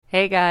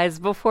Hey guys,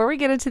 before we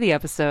get into the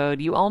episode,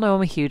 you all know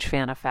I'm a huge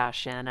fan of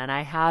fashion, and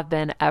I have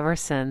been ever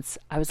since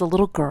I was a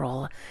little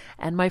girl.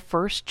 And my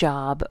first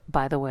job,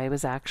 by the way,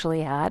 was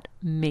actually at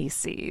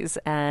Macy's.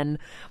 And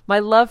my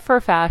love for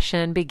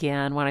fashion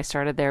began when I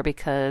started there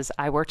because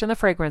I worked in the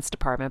fragrance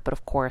department, but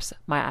of course,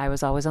 my eye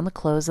was always on the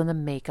clothes and the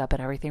makeup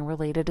and everything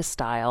related to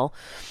style.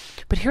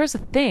 But here's the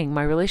thing,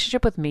 my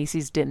relationship with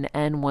Macy's didn't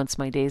end once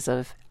my days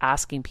of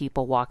asking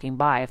people walking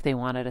by if they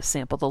wanted to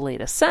sample the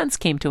latest scents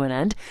came to an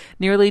end.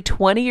 Nearly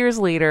 20 years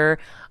later,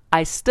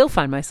 I still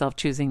find myself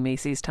choosing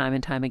Macy's time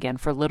and time again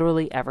for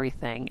literally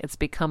everything. It's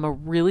become a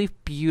really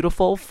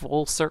beautiful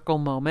full circle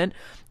moment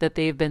that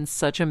they've been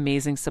such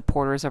amazing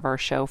supporters of our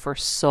show for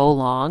so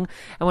long.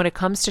 And when it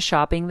comes to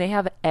shopping, they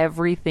have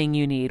everything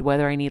you need,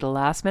 whether I need a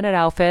last minute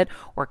outfit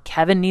or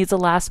Kevin needs a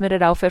last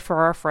minute outfit for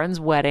our friend's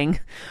wedding.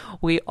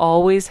 We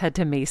always head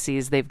to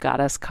Macy's. They've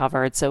got us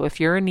covered. So if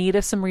you're in need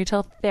of some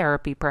retail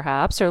therapy,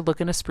 perhaps, or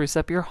looking to spruce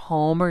up your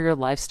home or your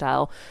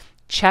lifestyle,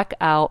 check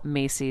out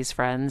Macy's,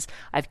 friends.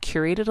 I've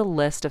curated a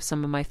list of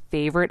some of my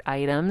favorite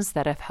items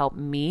that have helped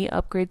me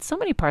upgrade so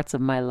many parts of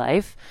my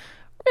life.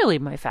 Really,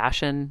 my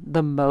fashion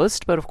the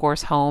most, but of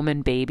course, home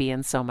and baby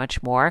and so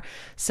much more.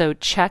 So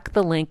check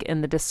the link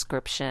in the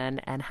description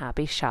and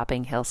happy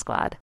shopping, Hill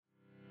Squad.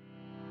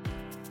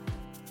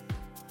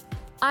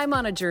 I'm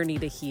on a journey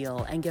to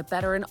heal and get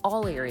better in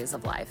all areas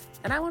of life,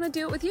 and I want to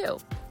do it with you.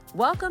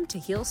 Welcome to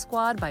Heal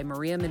Squad by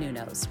Maria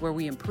Menounos, where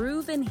we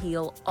improve and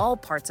heal all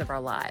parts of our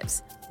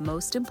lives,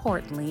 most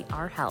importantly,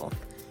 our health.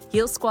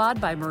 Heal Squad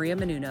by Maria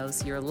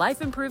Menounos, your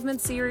life improvement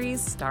series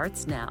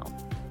starts now.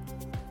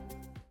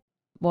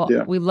 Well,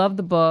 yeah, we love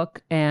the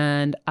book,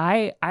 and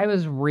I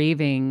was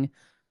raving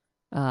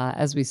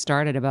as we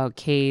started about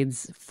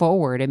Cade's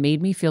forward. It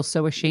made me feel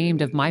so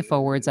ashamed of my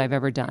forwards I've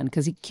ever done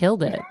because he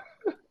killed it.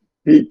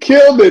 He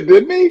killed it,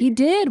 didn't he? He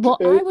did. Well,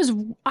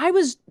 I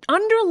was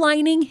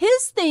underlining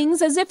his things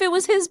as if it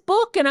was his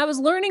book and I was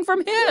learning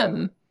from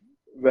him.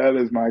 That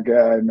is my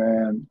guy,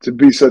 man. To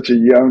be such a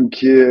young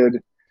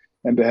kid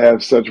and to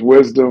have such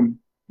wisdom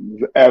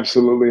is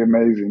absolutely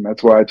amazing.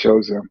 That's why I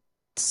chose him.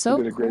 So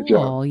he did a great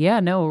job. Yeah,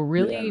 no,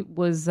 really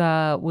was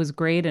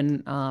great.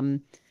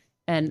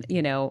 And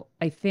you know,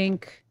 I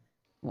think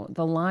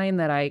the line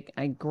that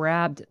I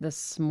grabbed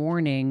this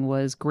morning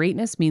was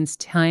greatness means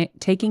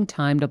taking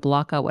time to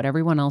block out what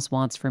everyone else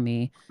wants from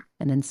me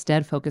and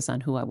instead focus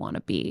on who I want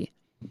to be.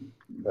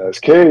 That's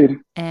Cade.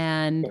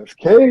 And that's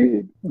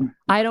Cade.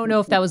 I don't know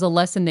if that was a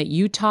lesson that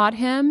you taught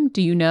him.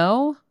 Do you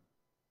know?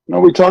 No,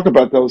 we talk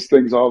about those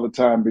things all the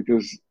time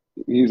because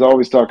he's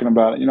always talking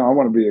about, I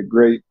want to be a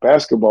great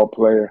basketball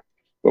player,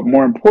 but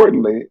more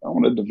importantly, I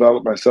want to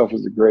develop myself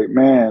as a great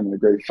man, a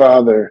great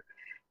father,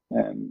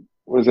 and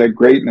what is that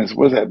greatness?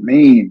 What does that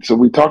mean? So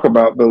we talk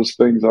about those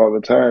things all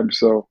the time.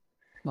 So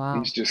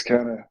he's just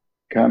kind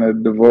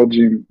of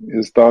divulging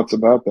his thoughts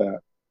about that.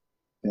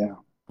 Yeah.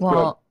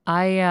 Well, good.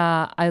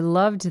 I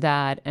loved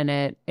that, and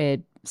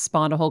it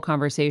spawned a whole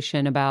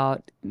conversation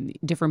about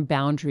different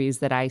boundaries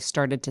that I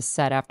started to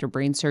set after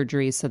brain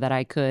surgery so that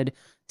I could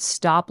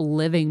stop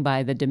living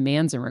by the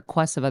demands and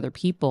requests of other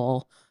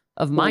people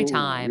of my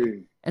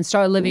time and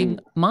start living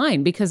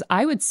mine, because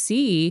I would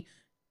see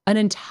an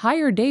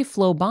entire day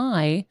flow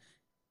by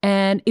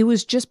and it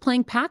was just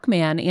playing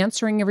Pac-Man,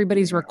 answering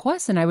everybody's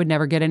requests, and I would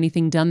never get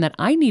anything done that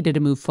I needed to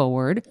move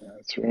forward.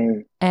 That's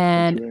right.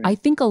 And I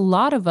think a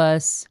lot of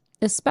us,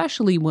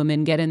 especially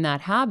women, get in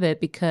that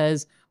habit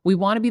because we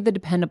want to be the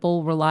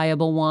dependable,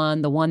 reliable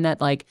one, the one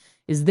that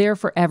is there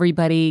for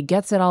everybody,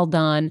 gets it all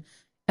done,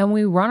 and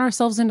we run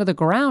ourselves into the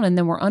ground, and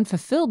then we're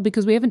unfulfilled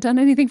because we haven't done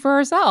anything for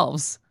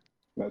ourselves.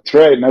 That's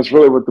right. And that's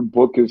really what the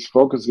book is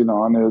focusing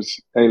on is,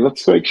 hey,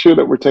 let's make sure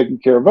that we're taking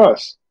care of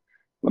us.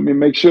 Let me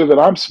make sure that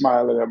I'm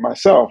smiling at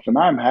myself and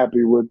I'm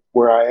happy with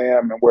where I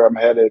am and where I'm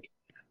headed.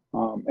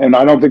 And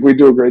I don't think we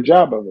do a great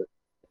job of it.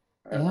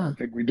 I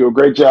think we do a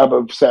great job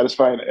of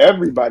satisfying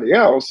everybody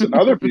else and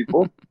other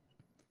people,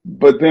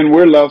 but then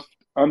we're left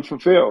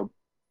unfulfilled.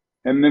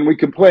 And then we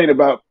complain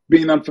about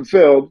being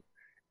unfulfilled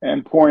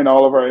and pouring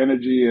all of our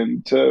energy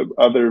into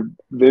other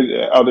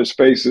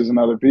spaces and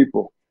other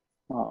people.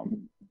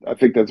 I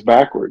think that's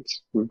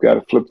backwards. We've got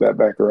to flip that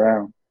back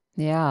around.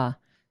 Yeah.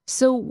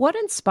 So what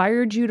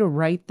inspired you to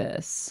write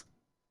this?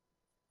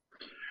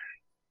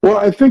 Well,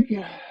 I think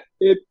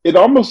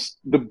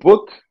the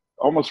book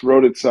almost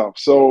wrote itself.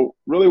 So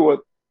really what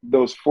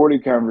those 40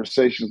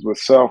 conversations with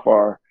self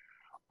are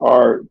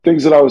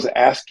things that I was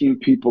asking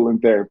people in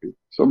therapy.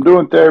 So I'm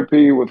doing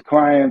therapy with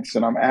clients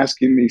and I'm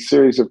asking these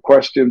series of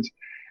questions.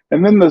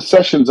 And then the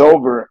session's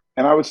over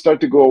and I would start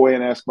to go away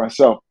and ask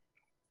myself,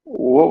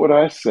 what would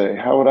I say?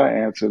 How would I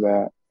answer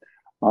that?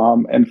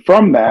 And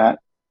from that,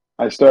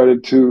 I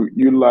started to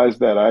utilize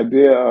that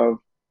idea of,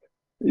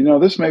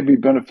 this may be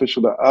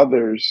beneficial to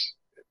others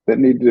that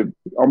need to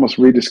almost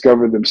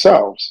rediscover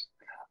themselves.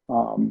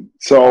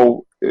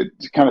 So it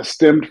kind of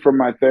stemmed from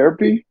my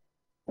therapy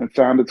and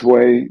found its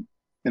way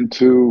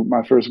into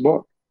my first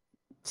book.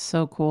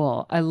 So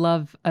cool. I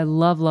love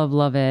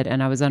it.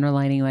 And I was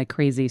underlining like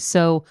crazy.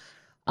 So,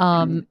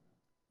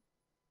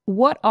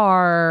 what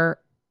are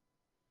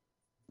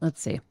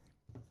Let's see.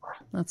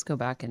 Let's go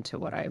back into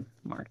what I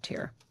marked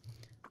here.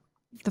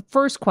 The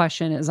first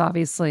question is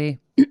obviously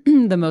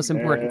the most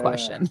important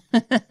question.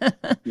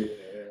 Yeah.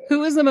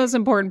 Who is the most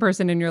important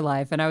person in your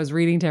life? And I was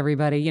reading to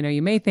everybody,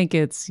 you may think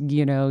it's,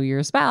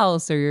 your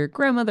spouse or your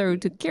grandmother who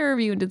took care of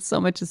you and did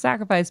so much to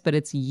sacrifice, but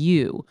it's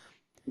you.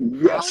 How do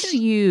Yes.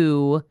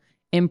 you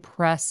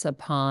impress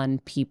upon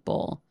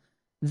people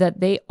that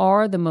they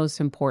are the most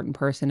important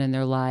person in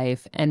their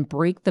life and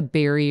break the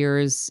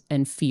barriers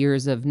and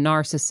fears of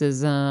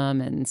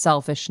narcissism and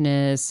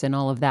selfishness and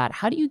all of that?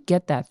 How do you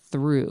get that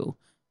through?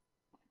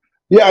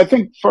 Yeah, I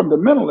think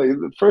fundamentally,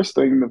 the first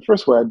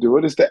way I do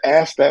it is to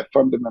ask that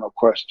fundamental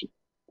question.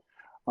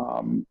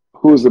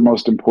 Who is the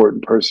most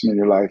important person in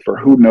your life, or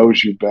who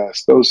knows you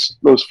best?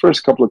 Those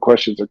first couple of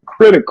questions are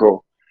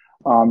critical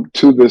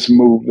to this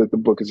move that the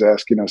book is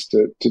asking us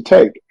to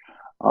take.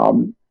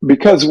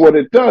 Because what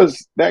it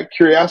does, that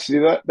curiosity,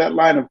 that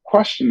line of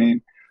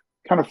questioning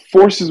kind of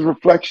forces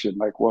reflection,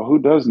 like, well, who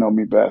does know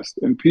me best?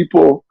 And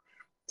people,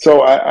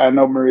 so I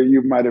know, Maria,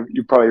 you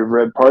probably have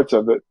read parts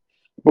of it,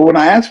 but when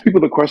I ask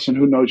people the question,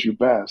 who knows you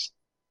best?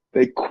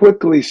 They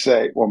quickly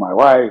say, well, my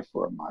wife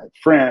or my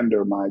friend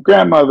or my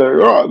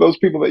grandmother or those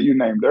people that you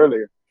named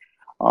earlier.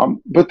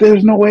 But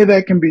there's no way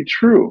that can be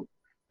true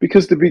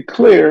because, to be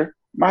clear,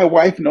 my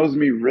wife knows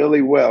me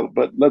really well.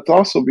 But let's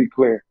also be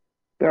clear,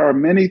 there are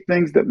many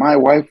things that my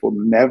wife will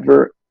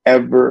never,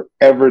 ever,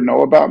 ever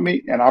know about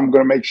me. And I'm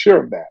going to make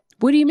sure of that.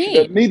 What do you She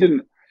doesn't mean? need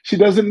to. She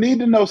doesn't need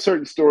to know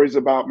certain stories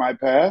about my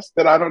past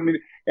that I don't need.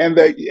 And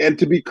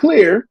to be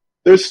clear,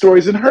 there's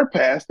stories in her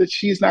past that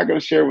she's not going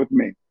to share with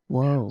me.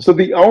 Whoa. So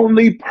the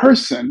only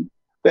person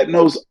that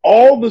knows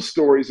all the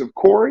stories of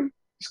Corey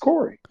is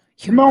Corey.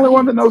 You're I'm the only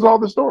one that right. knows all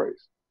the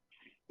stories.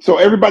 So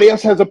everybody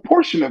else has a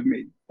portion of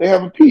me. They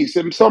have a piece,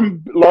 and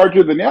some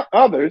larger than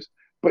others,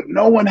 but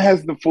no one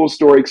has the full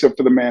story except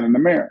for the man in the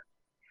mirror.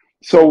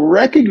 So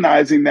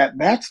recognizing that,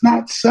 that's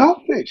not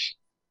selfish.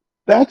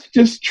 That's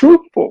just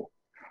truthful.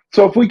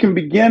 So if we can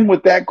begin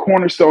with that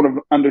cornerstone of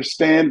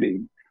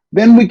understanding,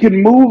 then we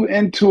can move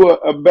into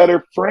a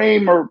better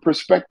frame or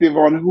perspective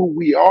on who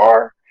we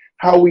are,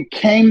 how we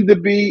came to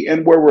be,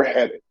 and where we're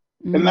headed.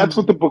 And that's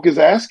what the Mm. book is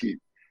asking.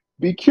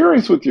 Be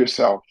curious with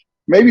yourself.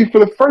 Maybe for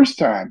the first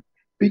time,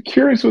 be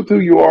curious with who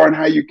you are and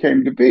how you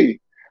came to be.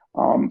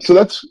 So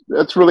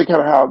that's really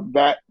kind of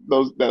how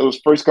those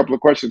first couple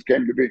of questions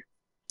came to be.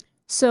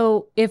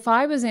 So if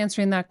I was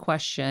answering that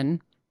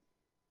question,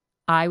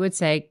 I would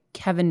say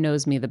Kevin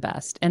knows me the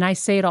best. And I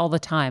say it all the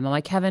time. I'm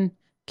like, Kevin,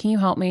 can you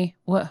help me?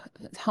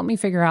 Help me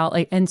figure out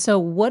and so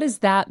what does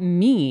that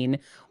mean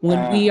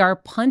when we Uh, are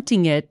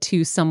punting it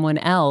to someone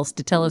else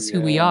to tell us who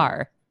we yeah.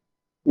 are?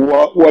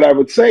 Well, what I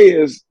would say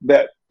is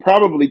that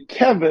probably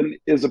Kevin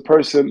is a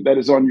person that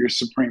is on your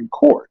Supreme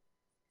Court.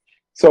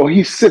 So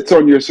he sits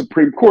on your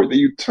Supreme Court that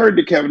you turn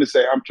to Kevin and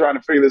say, I'm trying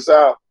to figure this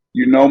out.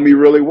 You know me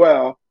really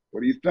well.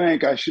 What do you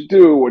think I should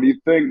do? What do you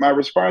think my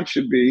response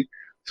should be?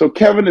 So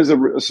Kevin is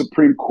a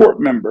Supreme Court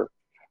member,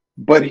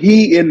 but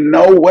he in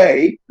no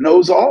way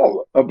knows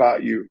all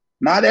about you,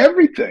 not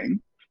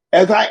everything.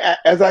 As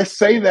I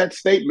say that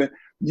statement,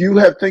 you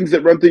have things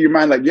that run through your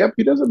mind like, yep,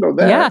 he doesn't know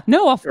Yeah, that.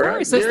 no, of All right,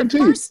 course. It's the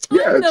guaranteed. first time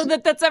Yeah, though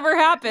that that's ever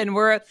happened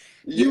where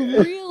you yeah,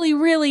 really,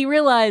 really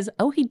realize,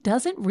 oh, he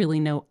doesn't really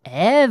know that's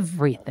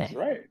everything.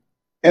 right.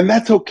 And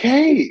that's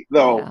okay,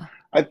 though. Yeah.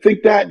 I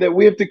think that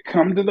we have to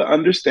come to the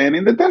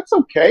understanding that that's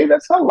okay.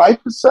 That's how life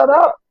is set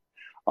up.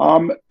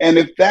 And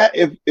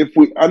if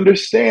we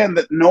understand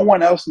that no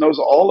one else knows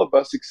all of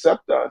us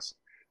except us,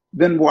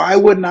 then why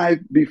wouldn't I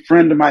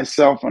befriend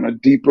myself in a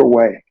deeper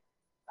way?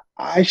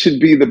 I should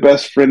be the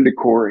best friend to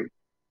Corey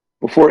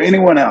before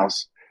anyone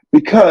else,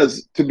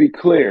 because to be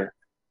clear,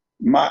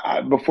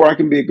 before I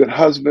can be a good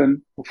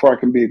husband, before I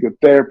can be a good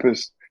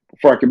therapist,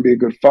 before I can be a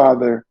good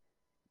father,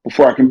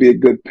 before I can be a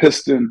good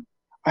piston,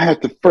 I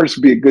have to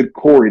first be a good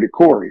Corey to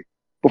Corey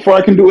before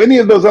I can do any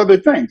of those other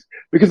things.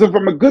 Because if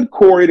I'm a good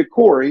Corey to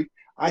Corey,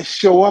 I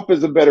show up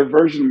as a better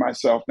version of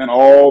myself than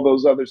all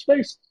those other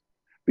spaces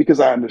because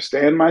I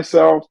understand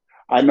myself.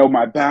 I know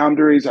my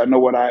boundaries. I know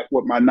what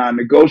my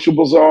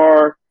non-negotiables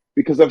are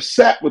because I've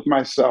sat with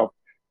myself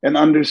and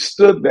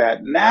understood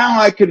that. Now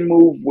I can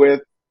move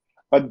with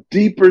a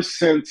deeper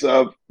sense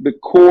of the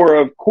core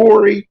of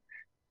Corey,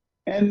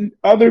 and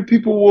other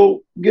people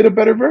will get a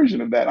better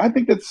version of that. I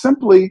think that's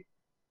simply,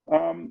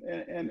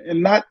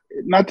 and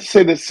not to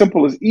say that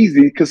simple is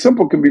easy, because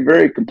simple can be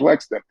very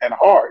complex and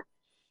hard,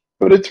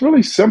 but it's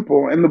really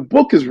simple. And the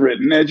book is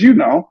written, as you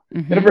know,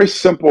 in a Hmm. very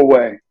simple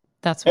way,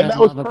 That's what I and that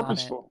was love about it.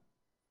 purposeful,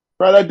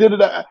 right? I did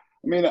it. I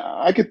mean,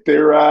 I could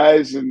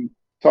theorize and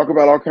talk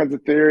about all kinds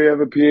of theory. I have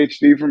a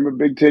PhD from a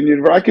Big Ten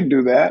university. I could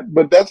do that,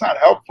 but that's not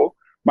helpful.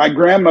 My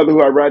grandmother,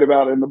 who I write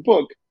about in the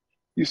book,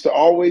 used to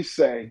always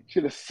say she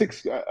had a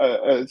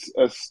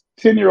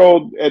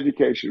 10-year-old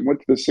education, went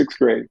to the sixth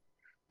grade,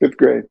 fifth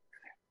grade,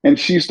 and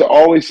she used to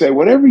always say,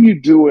 whatever you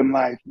do in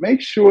life,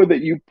 make sure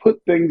that you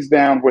put things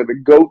down where the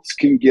goats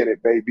can get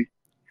it, baby,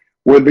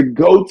 where the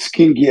goats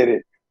can get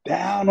it,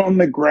 down on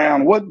the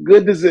ground. What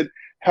good does it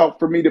help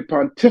for me to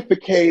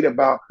pontificate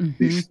about Hmm.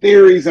 these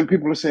theories? And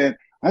people are saying,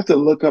 I have to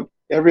look up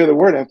every other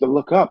word. I have to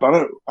look up. I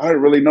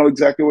don't really know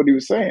exactly what he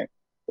was saying.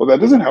 Well,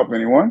 that doesn't help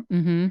anyone.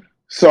 Mm-hmm.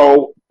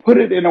 So put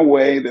it in a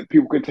way that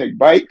people can take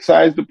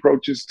bite-sized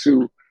approaches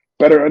to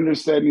better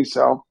understand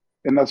yourself,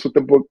 and that's what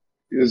the book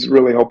is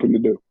really hoping to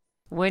do.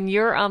 When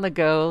you're on the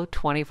go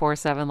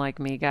 24/7 like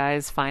me,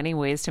 guys, finding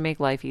ways to make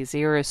life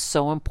easier is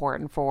so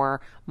important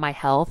for my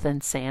health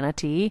and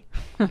sanity.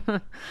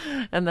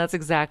 And that's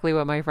exactly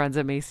what my friends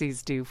at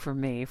Macy's do for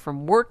me.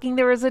 From working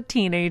there as a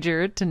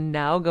teenager to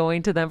now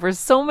going to them for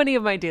so many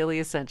of my daily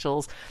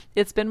essentials,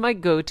 it's been my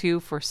go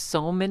to for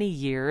so many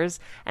years.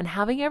 And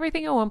having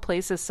everything in one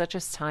place is such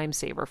a time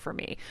saver for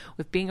me.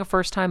 With being a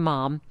first time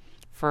mom,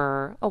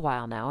 for a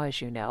while now,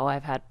 as you know.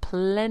 I've had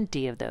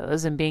plenty of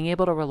those, and being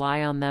able to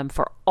rely on them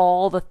for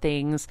all the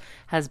things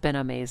has been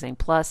amazing.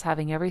 Plus,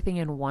 having everything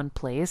in one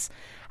place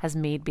has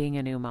made being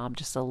a new mom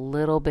just a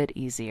little bit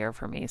easier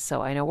for me.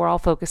 So I know we're all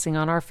focusing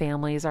on our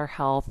families, our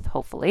health,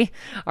 hopefully,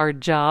 our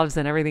jobs,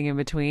 and everything in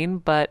between,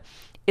 but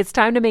it's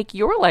time to make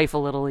your life a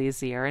little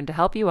easier. And to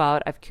help you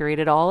out, I've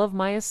curated all of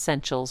my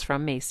essentials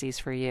from Macy's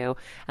for you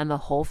and the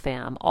whole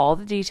fam. All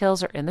the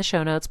details are in the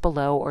show notes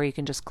below, or you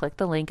can just click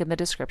the link in the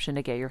description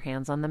to get your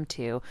hands on them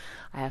too.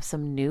 I have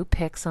some new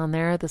picks on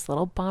there, this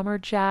little bomber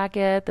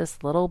jacket,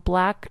 this little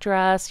black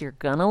dress. You're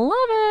gonna love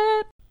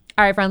it.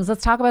 All right, friends,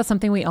 let's talk about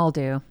something we all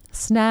do.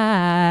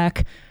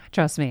 Snack.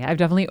 Trust me, I've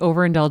definitely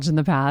overindulged in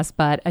the past,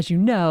 but as you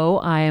know,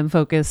 I am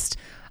focused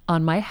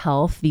on my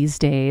health these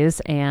days.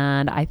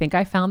 And I think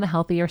I found the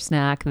healthier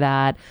snack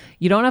that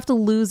you don't have to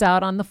lose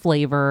out on the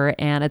flavor.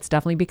 And it's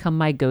definitely become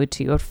my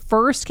go-to. It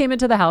first came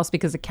into the house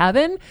because of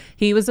Kevin.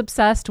 He was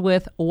obsessed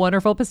with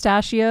wonderful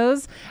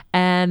pistachios.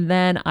 And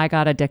then I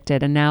got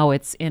addicted. And now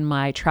it's in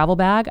my travel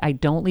bag. I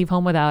don't leave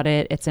home without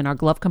it. It's in our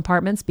glove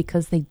compartments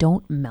because they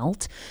don't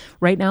melt.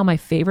 Right now, my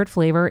favorite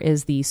flavor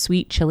is the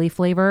sweet chili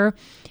flavor.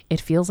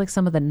 It feels like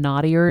some of the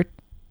naughtier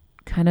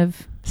kind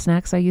of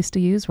snacks I used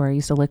to use, where I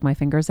used to lick my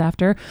fingers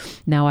after.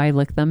 Now I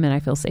lick them and I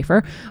feel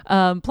safer.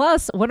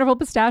 Plus, Wonderful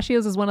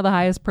Pistachios is one of the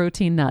highest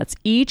protein nuts.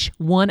 Each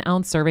 1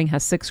 ounce serving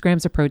has 6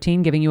 grams of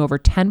protein, giving you over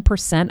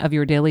 10% of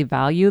your daily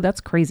value.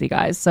 That's crazy,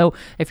 guys. So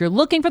if you're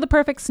looking for the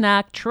perfect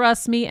snack,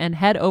 trust me and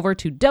head over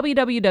to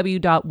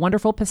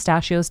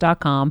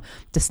www.wonderfulpistachios.com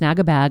to snag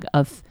a bag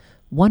of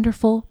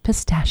wonderful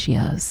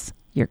pistachios.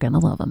 You're going to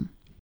love them.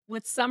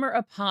 With summer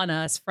upon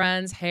us,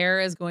 friends, hair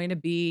is going to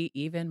be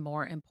even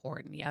more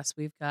important. Yes,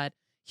 we've got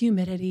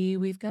humidity,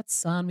 we've got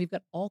sun, we've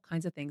got all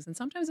kinds of things. And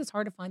sometimes it's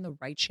hard to find the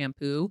right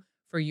shampoo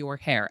for your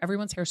hair.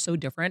 Everyone's hair is so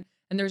different,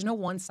 and there's no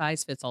one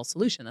size fits all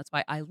solution. That's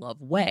why I love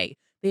Way.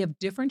 They have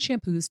different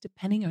shampoos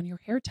depending on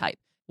your hair type.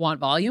 Want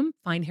volume?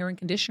 Fine Hair and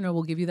Conditioner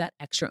will give you that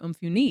extra oomph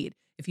you need.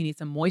 If you need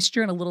some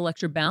moisture and a little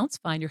extra bounce,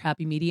 find your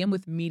happy medium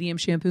with medium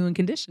shampoo and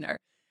conditioner.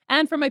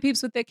 And for my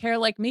peeps with thick hair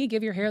like me,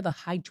 give your hair the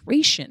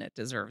hydration it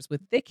deserves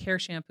with thick hair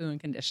shampoo and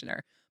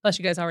conditioner. Plus,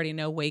 you guys already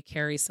know Way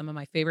carries some of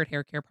my favorite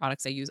hair care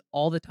products I use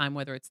all the time,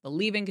 whether it's the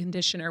leave-in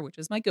conditioner, which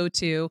is my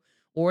go-to,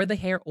 or the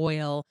hair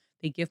oil.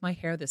 They give my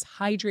hair this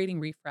hydrating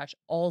refresh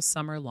all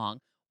summer long.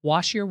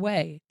 Wash your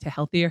way to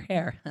healthier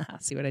hair.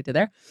 See what I did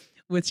there?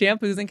 With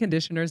shampoos and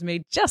conditioners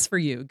made just for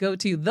you. Go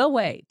to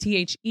TheOuai,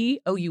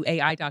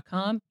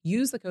 TheOuai.com.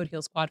 Use the code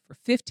HealSquad for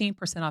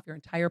 15% off your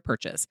entire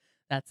purchase.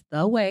 That's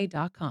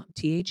theouai.com,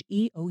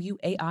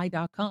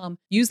 TheOuai.com.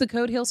 Use the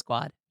code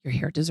HealSquad. Your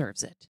hair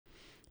deserves it.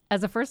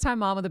 As a first-time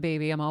mom with a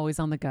baby, I'm always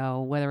on the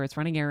go, whether it's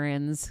running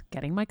errands,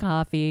 getting my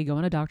coffee,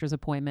 going to doctor's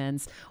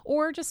appointments,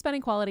 or just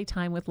spending quality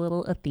time with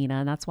little Athena.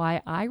 And that's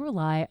why I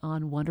rely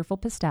on Wonderful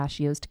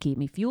Pistachios to keep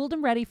me fueled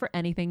and ready for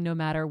anything, no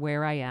matter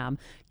where I am.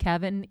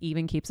 Kevin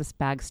even keeps a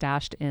bag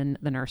stashed in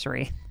the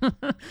nursery.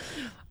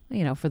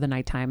 For the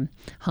nighttime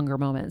hunger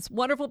moments.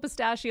 Wonderful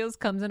Pistachios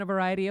comes in a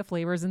variety of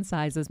flavors and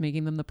sizes,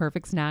 making them the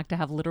perfect snack to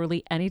have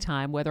literally any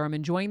time, whether I'm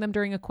enjoying them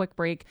during a quick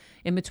break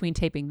in between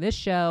taping this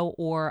show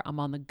or I'm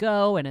on the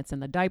go and it's in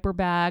the diaper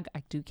bag.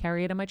 I do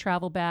carry it in my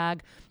travel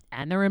bag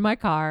and they're in my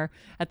car.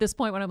 At this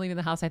point, when I'm leaving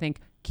the house, I think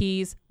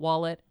keys,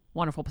 wallet,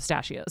 Wonderful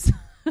Pistachios.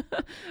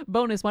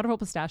 Bonus, Wonderful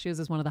Pistachios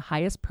is one of the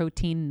highest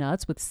protein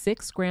nuts with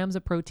 6 grams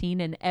of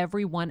protein in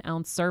every 1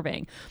 ounce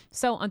serving.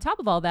 So on top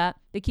of all that,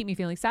 they keep me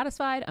feeling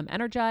satisfied. I'm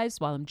energized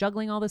while I'm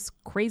juggling all this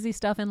crazy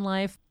stuff in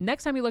life.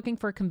 Next time you're looking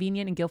for a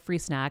convenient and guilt-free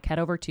snack, head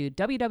over to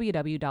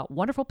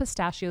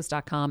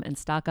www.wonderfulpistachios.com and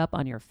stock up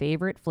on your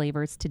favorite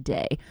flavors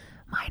today,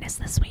 minus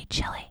the sweet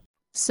chili.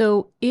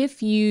 So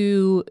if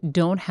you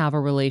don't have a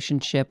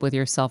relationship with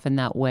yourself in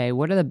that way,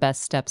 what are the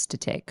best steps to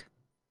take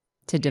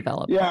to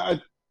develop?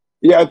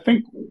 I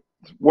think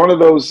one of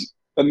those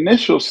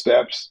initial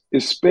steps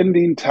is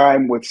spending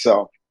time with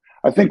self.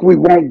 I think we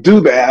won't do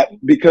that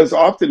because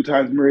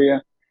oftentimes,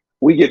 Maria,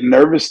 we get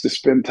nervous to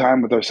spend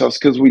time with ourselves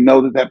because we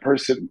know that that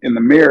person in the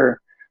mirror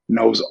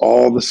knows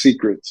all the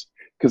secrets.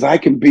 Because I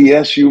can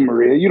BS you,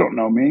 Maria. You don't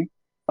know me.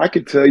 I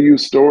could tell you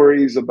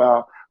stories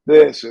about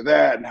this or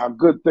that and how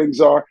good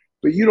things are,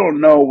 but you don't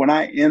know when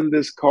I end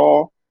this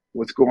call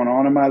what's going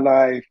on in my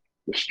life,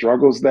 the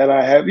struggles that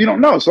I have. You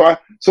don't know. So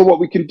what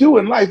we can do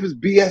in life is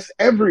BS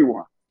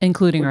everyone,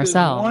 including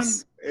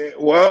ourselves.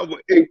 Well,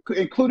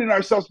 including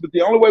ourselves, but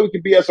the only way we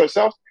can BS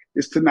ourselves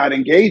is to not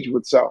engage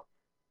with self.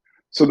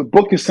 So the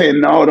book is saying,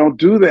 no, don't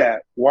do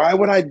that. Why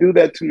would I do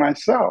that to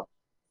myself?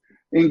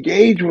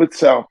 Engage with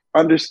self,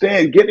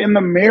 understand, get in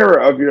the mirror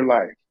of your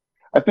life.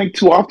 I think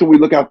too often we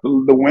look out the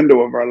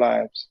window of our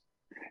lives,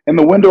 and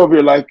the window of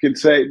your life can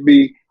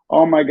be,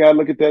 oh my God,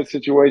 look at that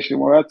situation.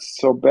 Well, that's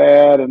so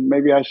bad, and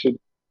maybe I should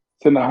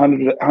send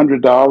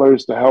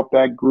 $100 to help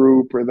that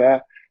group or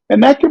that,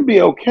 and that can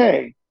be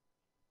okay.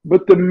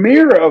 But the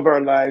mirror of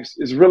our lives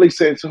is really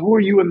saying, so who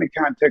are you in the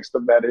context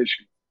of that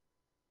issue?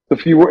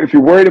 If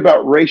you're worried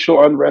about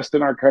racial unrest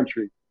in our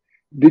country,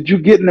 did you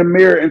get in the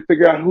mirror and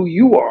figure out who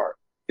you are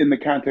in the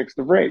context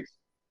of race?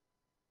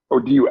 Or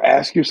do you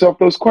ask yourself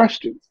those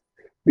questions?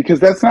 Because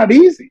that's not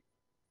easy,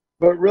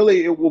 but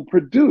really it will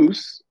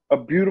produce a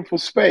beautiful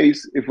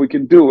space if we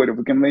can do it, if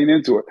we can lean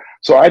into it.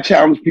 So I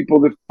challenge people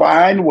to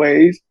find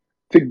ways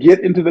to get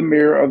into the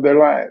mirror of their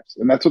lives.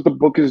 And that's what the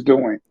book is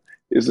doing,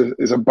 is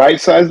a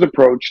bite-sized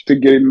approach to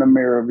getting in the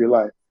mirror of your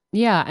life.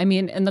 Yeah, I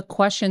mean, and the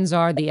questions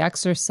are the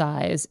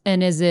exercise,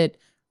 and is it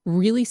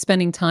really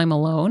spending time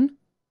alone?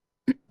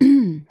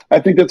 I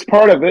think that's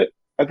part of it.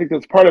 I think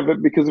that's part of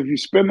it because if you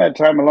spend that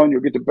time alone,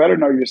 you'll get to better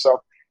know yourself.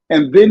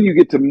 And then you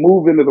get to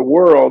move into the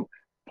world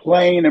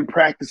playing and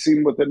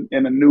practicing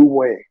in a new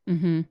way.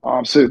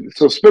 Mm-hmm.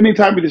 So spending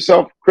time with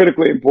yourself,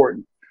 critically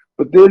important.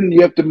 But then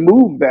you have to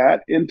move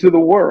that into the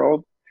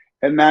world.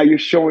 And now you're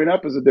showing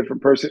up as a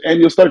different person. And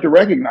you'll start to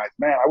recognize,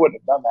 man, I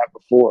wouldn't have done that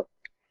before.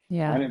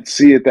 Yeah. I didn't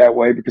see it that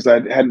way because I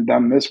hadn't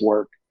done this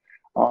work.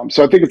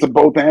 So I think it's a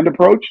both and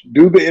approach.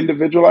 Do the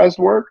individualized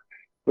work,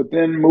 but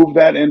then move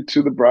that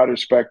into the broader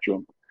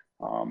spectrum.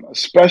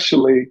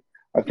 Especially,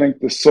 I think,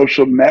 the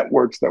social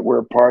networks that we're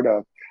a part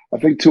of. I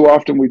think too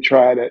often we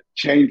try to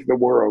change the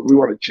world. We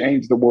want to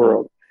change the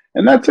world.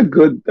 And that's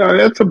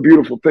that's a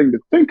beautiful thing to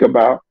think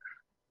about,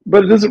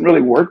 but it doesn't really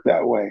work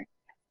that way.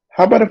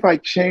 How about if I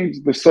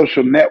change the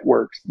social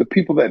networks, the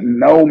people that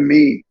know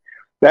me?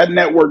 That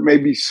network may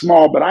be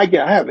small, but I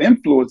have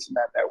influence in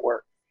that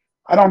network.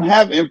 I don't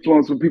have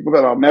influence with people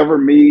that I'll never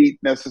meet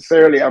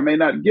necessarily. I may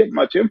not get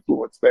much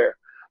influence there,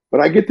 but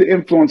I get to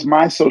influence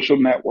my social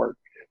network.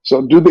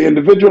 So do the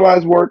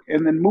individualized work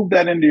and then move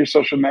that into your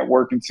social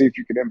network and see if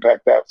you can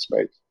impact that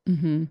space.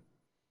 Mm-hmm.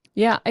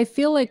 Yeah, I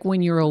feel like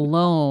when you're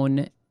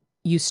alone,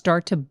 you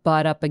start to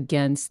butt up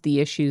against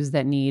the issues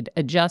that need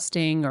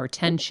adjusting or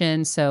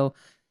tension. So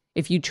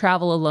if you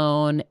travel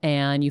alone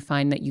and you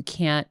find that you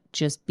can't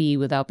just be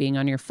without being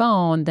on your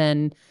phone,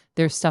 then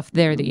there's stuff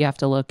there that you have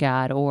to look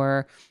at.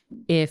 Or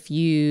if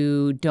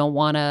you don't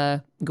want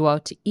to go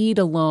out to eat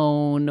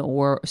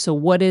alone, so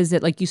what is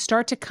it? Like you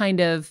start to kind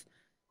of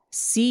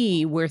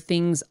see where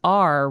things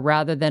are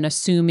rather than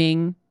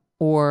assuming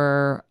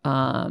or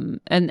and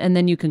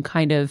then you can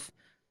kind of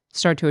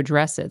start to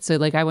address it. So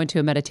like I went to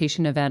a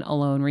meditation event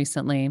alone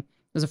recently. It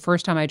was the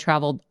first time I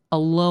traveled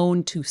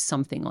alone to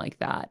something like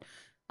that.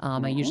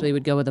 I usually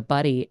would go with a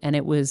buddy, and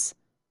it was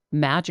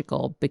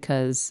magical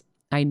because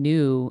I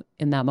knew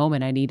in that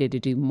moment I needed to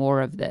do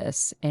more of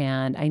this,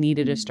 and I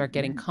needed to start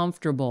getting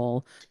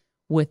comfortable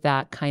with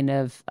that kind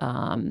of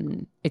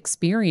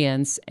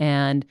experience.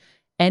 And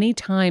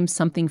anytime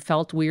something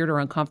felt weird or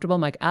uncomfortable,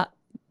 I'm like,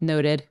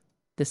 noted.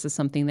 This is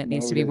something that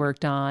needs to be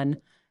worked on.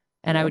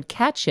 And I would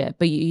catch it.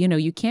 But,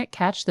 you can't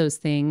catch those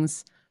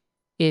things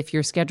if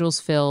your schedule's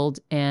filled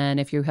and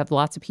if you have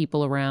lots of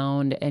people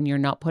around and you're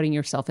not putting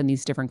yourself in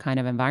these different kind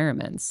of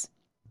environments.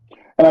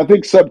 And I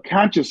think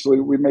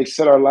subconsciously we may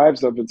set our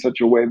lives up in such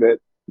a way that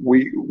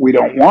we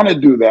don't want to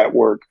do that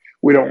work.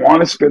 We don't want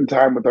to spend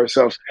time with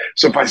ourselves.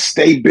 So if I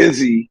stay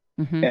busy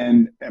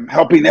and am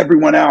helping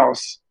everyone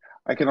else,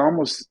 I can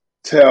almost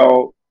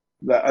tell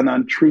an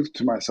untruth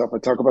to myself. I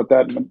talk about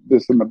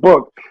this in the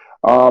book.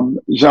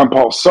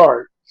 Jean-Paul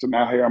Sartre. So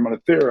now here I'm going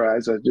to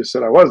theorize. I just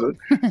said I wasn't.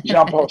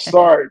 Jean-Paul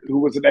Sartre, who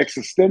was an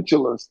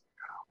existentialist,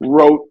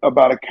 wrote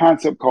about a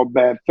concept called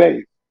bad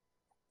faith.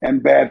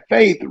 And bad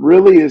faith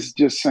really is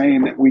just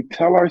saying that we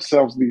tell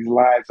ourselves these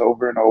lies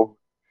over and over.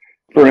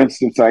 For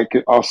instance,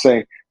 I'll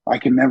say, I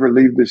can never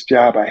leave this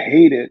job. I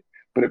hate it,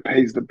 but it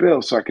pays the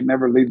bill, so I can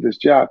never leave this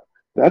job.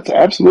 That's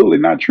absolutely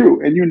not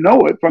true. And you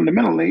know it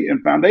fundamentally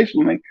and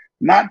foundationally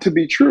not to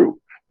be true.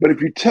 But if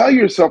you tell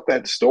yourself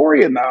that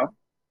story enough,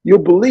 you'll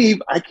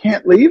believe I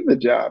can't leave the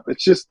job.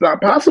 It's just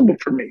not possible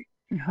for me.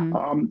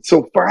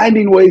 So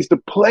finding ways to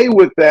play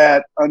with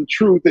that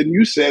untruth, and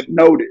you said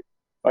note it.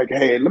 Like,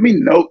 hey, let me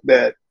note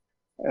that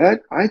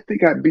I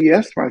think I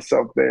BS'd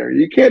myself there.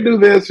 You can't do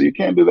this or you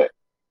can't do that.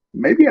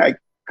 Maybe I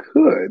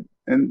could.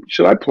 And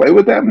should I play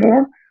with that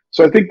more?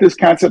 So I think this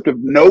concept of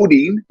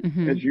noting,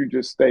 as you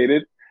just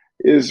stated,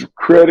 is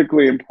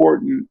critically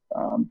important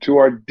to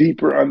our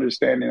deeper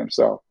understanding of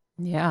self.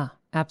 Yeah,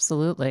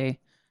 absolutely.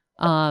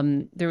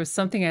 There was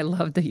something I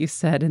loved that you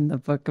said in the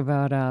book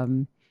about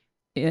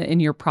in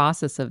your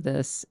process of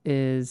this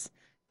is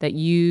that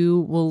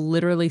you will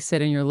literally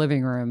sit in your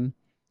living room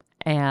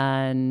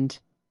and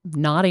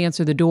not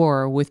answer the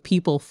door with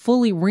people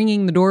fully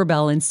ringing the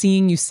doorbell and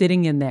seeing you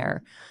sitting in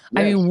there.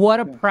 Yes. I mean, what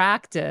a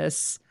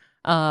practice.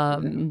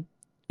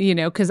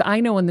 because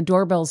I know when the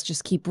doorbells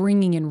just keep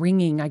ringing and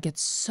ringing, I get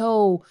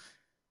so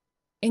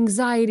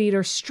anxiety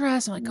or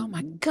stress. I'm like, oh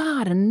my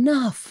God,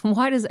 enough.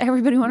 Why does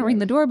everybody want to ring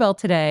the doorbell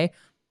today?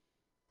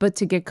 But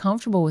to get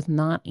comfortable with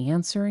not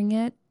answering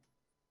it,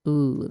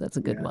 ooh, that's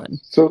a good one.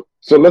 So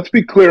let's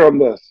be clear on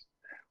this.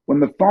 When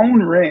the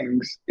phone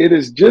rings, it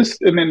is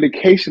just an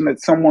indication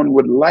that someone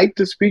would like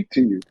to speak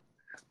to you.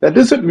 That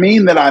doesn't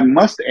mean that I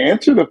must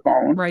answer the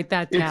phone. Write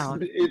that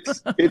down.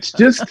 It's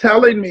just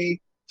telling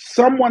me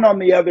someone on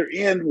the other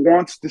end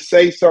wants to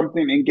say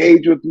something,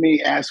 engage with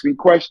me, ask me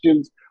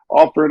questions,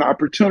 offer an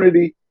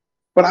opportunity,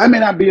 but I may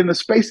not be in the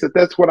space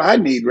that's what I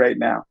need right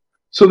now.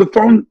 So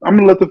I'm going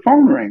to let the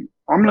phone ring.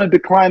 I'm going to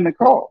decline the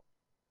call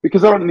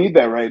because I don't need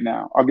that right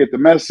now. I'll get the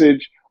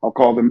message. I'll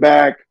call them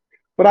back,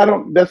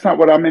 but that's not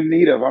what I'm in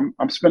need of.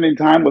 I'm spending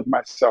time with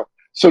myself.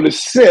 So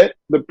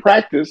the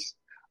practice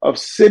of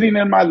sitting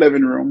in my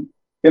living room,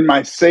 in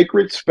my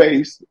sacred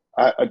space,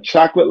 a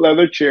chocolate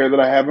leather chair that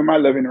I have in my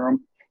living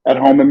room at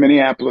home in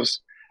Minneapolis.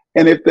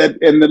 And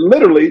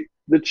literally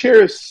the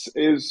chair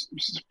is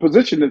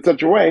positioned in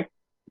such a way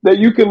that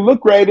you can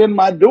look right in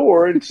my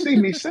door and see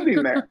me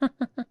sitting there.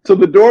 So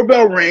the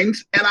doorbell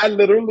rings and I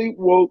literally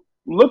will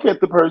look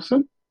at the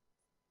person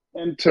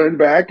and turn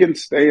back and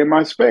stay in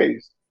my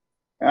space.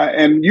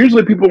 And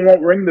usually people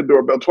won't ring the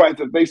doorbell twice.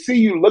 If they see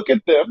you look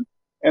at them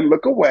and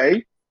look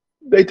away,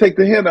 they take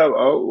the hint of,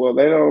 oh, well,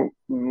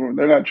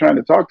 they're not trying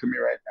to talk to me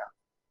right now.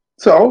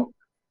 So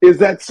is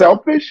that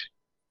selfish?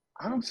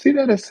 I don't see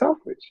that as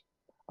selfish.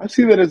 I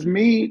see that as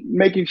me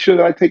making sure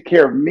that I take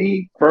care of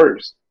me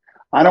first.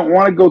 I don't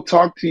want to go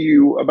talk to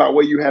you about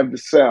what you have to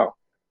sell.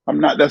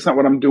 That's not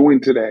what I'm doing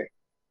today.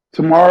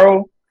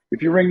 Tomorrow,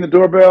 if you ring the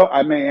doorbell,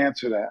 I may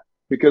answer that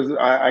because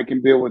I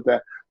can deal with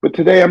that. But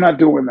today I'm not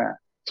doing that.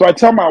 So I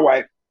tell my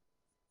wife,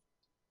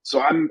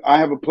 I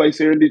have a place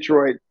here in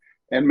Detroit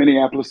and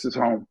Minneapolis is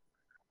home.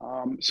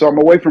 So I'm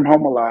away from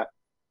home a lot.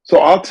 So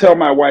I'll tell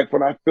my wife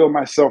when I feel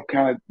myself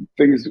kind of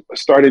things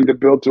starting to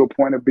build to a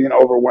point of being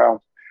overwhelmed,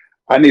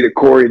 I need a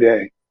Corey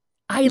day.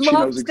 I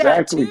love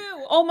that too.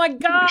 Oh my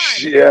God.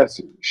 Yes.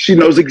 She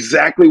knows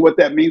exactly what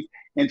that means.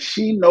 And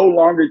she no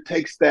longer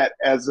takes that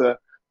as an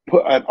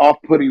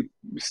off-putting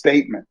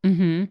statement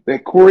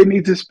that Corey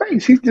needs a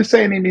space. He's just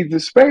saying he needs a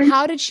space.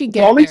 How did she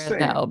get there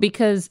though?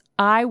 Because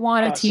I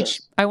wanted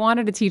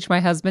to teach my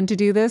husband to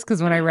do this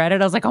because when I read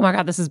it, I was like, oh my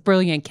God, this is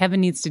brilliant.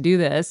 Kevin needs to do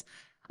this.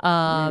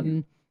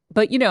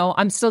 But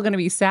I'm still going to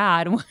be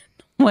sad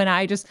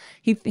when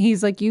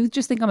he's like, you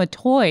just think I'm a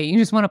toy. You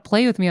just want to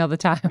play with me all the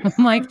time.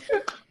 I'm like,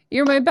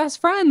 you're my best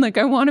friend. Like,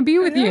 I want to be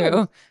with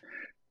you.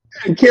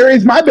 And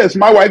Carrie's my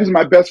wife is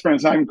my best friend.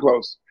 It's not even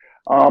close.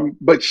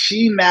 But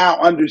she now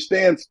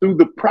understands through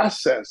the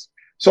process.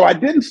 So I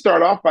didn't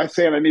start off by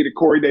saying I need a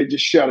Corey day,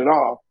 just shut it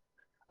off.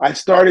 I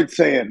started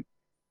saying,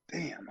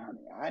 damn, honey,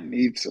 I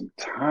need some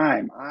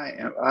time.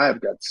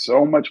 I've got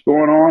so much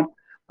going on.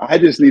 I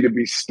just need to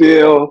be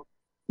still,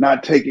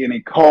 not take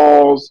any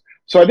calls.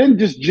 So I didn't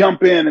just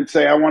jump in and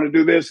say, I want to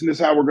do this and this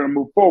is how we're going to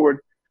move forward.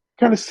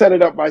 Kind of set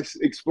it up by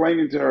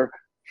explaining to her,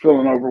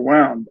 feeling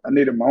overwhelmed. I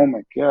need a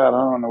moment. God,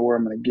 I don't know where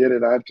I'm going to get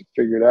it. I have to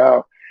figure it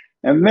out.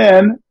 And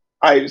then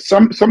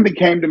something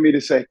came to me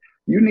to say,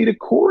 you need a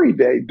Corey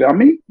day,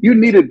 dummy. You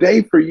need a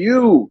day for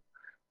you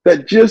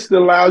that just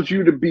allows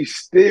you to be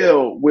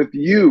still with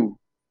you,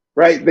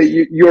 right? That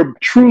your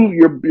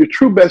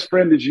true best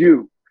friend is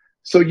you.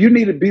 So you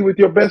need to be with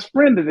your best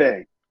friend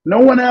today. No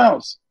one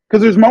else.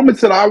 Because there's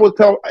moments that I will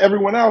tell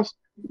everyone else,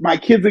 my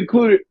kids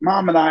included,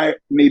 Mom and I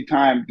need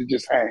time to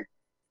just hang.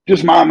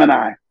 Just Mom and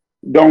I.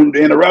 Don't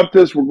interrupt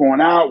us. We're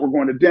going out. We're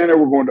going to dinner.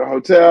 We're going to a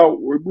hotel.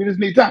 We just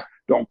need time.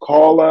 Don't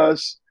call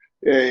us.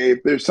 If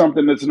there's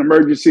something that's an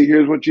emergency,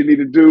 here's what you need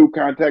to do.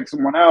 Contact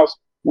someone else.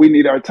 We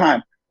need our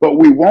time. But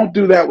we won't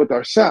do that with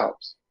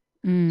ourselves.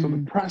 So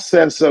the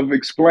process of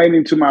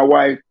explaining to my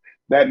wife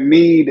that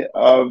need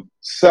of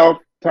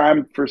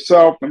time for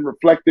self and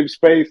reflective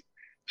space,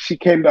 she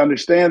came to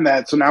understand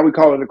that. So now we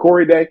call it a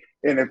Corey day.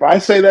 And if I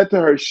say that to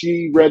her,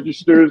 she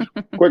registers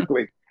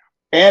quickly.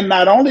 And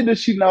not only does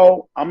she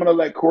know I'm going to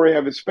let Corey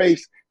have his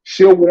space,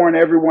 she'll warn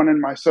everyone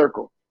in my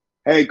circle.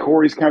 Hey,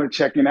 Corey's kind of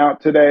checking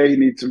out today. He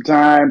needs some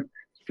time.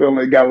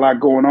 Feeling he got a lot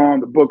going on.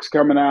 The book's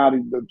coming out.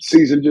 The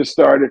season just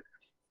started.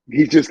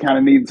 He's just kind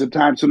of needing some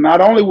time. So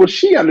not only will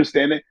she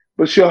understand it,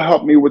 but she'll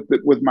help me with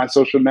my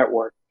social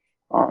network.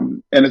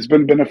 And it's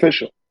been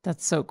beneficial.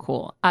 That's so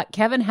cool.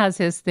 Kevin has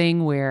his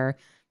thing where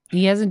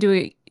he isn't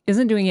doing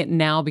it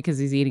now because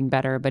he's eating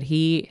better, but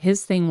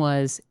his thing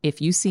was if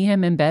you see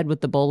him in bed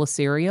with the bowl of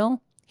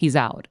cereal, he's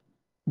out.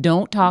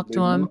 Don't talk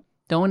to him.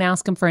 Don't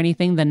ask him for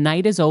anything. The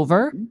night is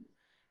over.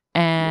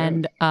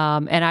 And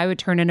I would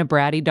turn into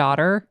bratty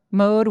daughter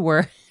mode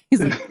where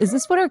he's like, is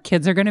this what our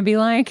kids are going to be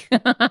like?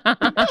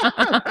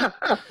 I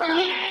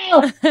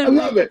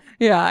love it.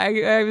 Yeah,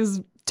 I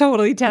was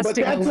totally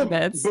testing the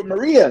limits. But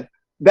Maria,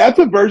 that's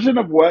a version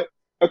of what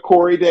a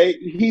Corey day,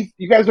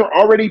 you guys are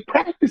already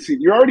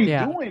practicing. You're already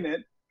doing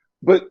it.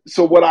 But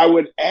so what I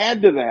would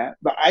add to that,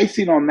 the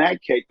icing on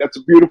that cake, that's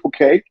a beautiful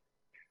cake.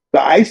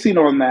 The icing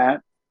on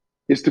that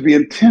is to be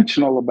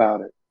intentional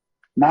about it.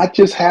 not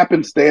just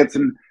happenstance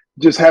and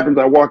just happens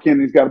I walk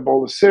in, he's got a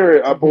bowl of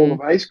cereal, a bowl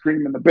of ice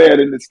cream in the bed,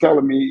 and it's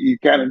telling me he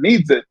kind of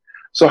needs it.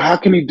 So how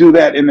can he do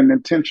that in an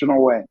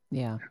intentional way?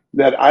 Yeah.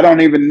 That I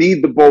don't even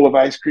need the bowl of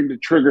ice cream to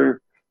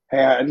trigger,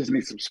 hey, I just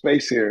need some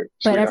space here.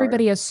 But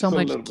everybody has so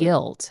much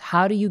guilt.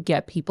 How do you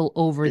get people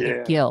over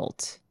the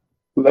guilt?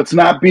 Let's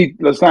not get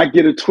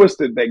it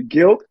twisted. That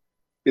guilt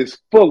is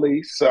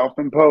fully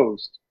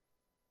self-imposed.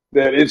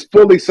 That is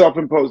fully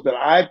self-imposed. That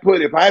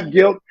if I have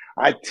guilt,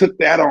 I took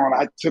that on.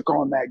 I took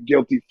on that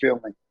guilty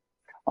feeling.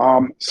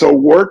 So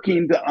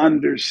working to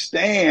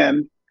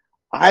understand,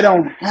 I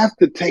don't have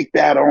to take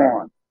that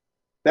on.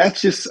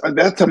 That's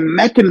a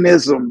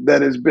mechanism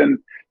that has been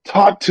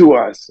taught to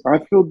us. I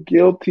feel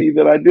guilty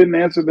that I didn't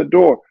answer the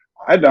door.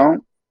 I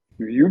don't.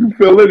 You can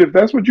feel it. If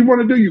that's what you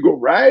want to do, you go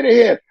right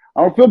ahead.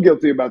 I don't feel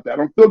guilty about that. I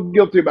don't feel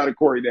guilty about a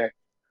Corey Day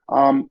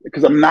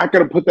because I'm not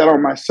going to put that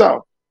on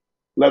myself.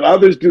 Let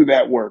others do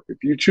that work.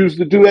 If you choose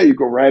to do that, you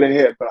go right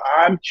ahead. But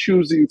I'm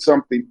choosing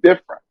something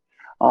different.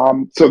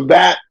 So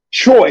that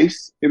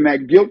choice in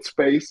that guilt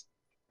space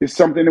is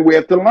something that we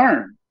have to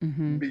learn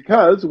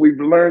because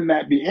we've learned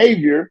that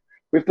behavior.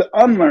 We have to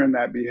unlearn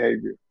that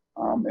behavior.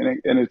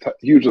 And it's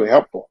hugely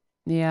helpful.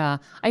 Yeah.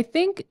 I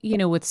think,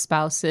 with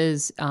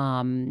spouses,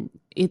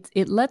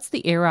 it lets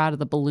the air out of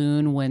the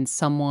balloon when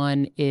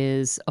someone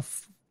is,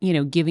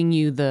 giving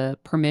you the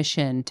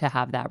permission to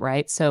have that,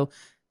 right? So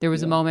there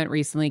was a moment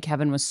recently,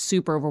 Kevin was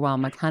super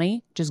overwhelmed. Like,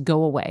 honey, just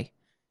go away.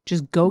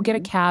 Just go get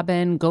a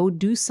cabin, go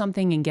do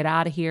something and get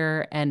out of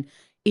here. And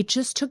it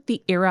just took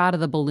the air out of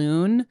the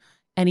balloon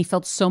and he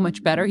felt so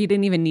much better. He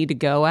didn't even need to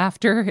go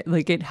after.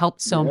 Like, it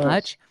helped so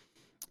much.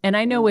 And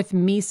I know with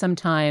me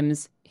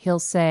sometimes he'll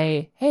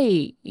say,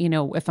 hey,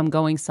 if I'm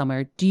going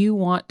somewhere, do you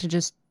want to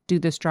just do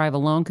this drive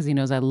alone? Because he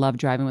knows I love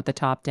driving with the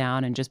top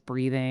down and just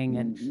breathing.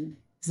 And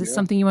is this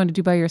something you want to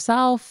do by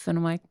yourself? And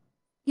I'm like,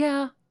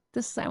 yeah,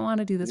 I want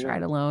to do this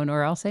ride alone.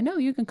 Or I'll say, no,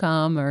 you can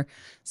come. Or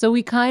so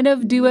we kind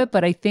of do it.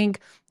 But I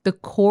think the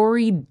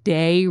Corey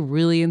Day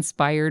really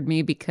inspired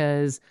me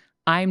because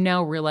I'm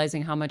now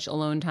realizing how much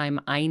alone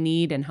time I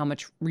need and how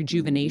much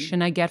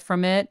rejuvenation I get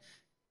from it.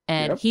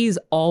 And he's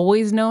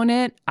always known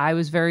it. I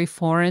was very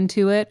foreign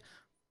to it.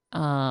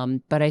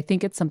 But I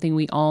think it's something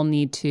we all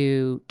need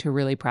to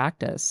really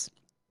practice.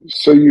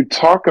 So you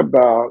talk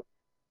about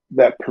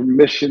that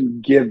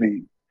permission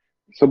giving.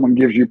 Someone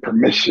gives you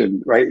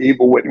permission, right?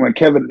 Even when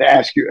Kevin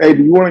asks you, hey,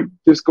 do you want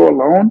to just go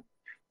alone?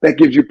 That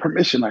gives you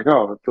permission. Like,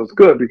 oh, it feels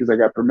good because I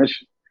got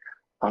permission.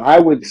 I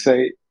would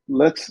say,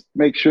 let's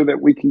make sure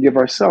that we can give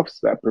ourselves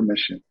that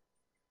permission.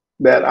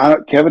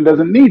 That Kevin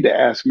doesn't need to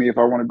ask me if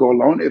I want to go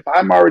alone. If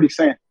I'm already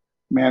saying,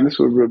 man, this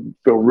would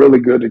feel really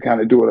good to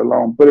kind of do it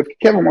alone. But if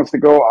Kevin wants to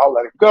go, I'll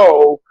let him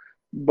go.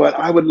 But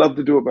I would love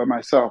to do it by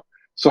myself.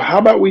 So how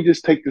about we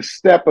just take the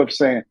step of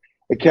saying,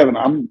 hey, Kevin,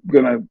 I'm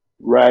going to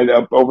ride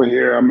up over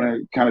here. I'm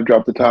going to kind of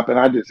drop the top and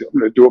I'm going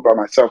to do it by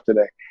myself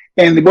today.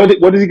 And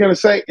what is he going to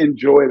say?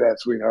 Enjoy that,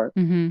 sweetheart.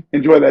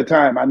 Enjoy that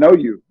time. I know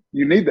you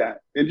need that.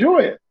 Enjoy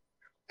it.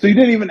 So you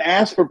didn't even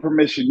ask for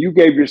permission. You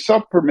gave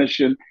yourself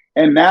permission.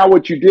 And now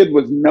what you did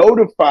was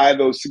notify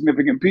those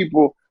significant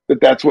people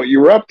that that's what you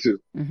were up to.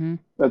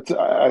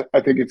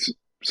 I think it's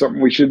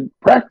something we should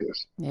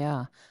practice.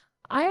 Yeah.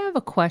 I have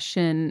a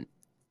question,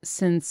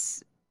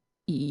 since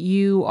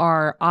you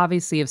are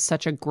obviously of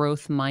such a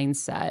growth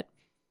mindset,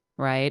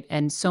 right?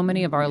 And so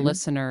many of our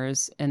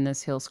listeners in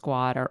this Heal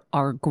Squad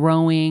are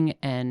growing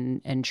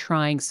and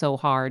trying so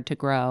hard to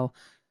grow.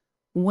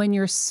 When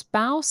your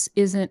spouse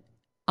isn't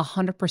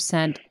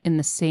 100% in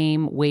the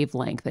same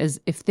wavelength,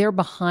 as if they're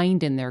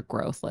behind in their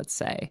growth, let's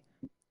say,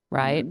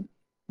 right?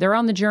 They're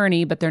on the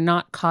journey, but they're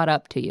not caught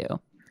up to you.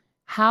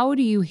 How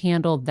do you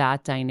handle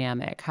that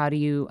dynamic? How do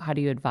you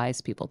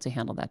advise people to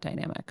handle that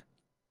dynamic?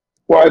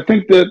 Well, I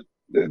think that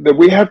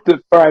we have to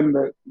find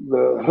the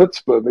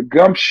chutzpah, the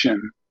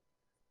gumption,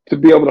 to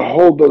be able to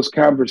hold those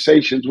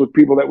conversations with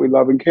people that we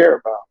love and care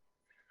about.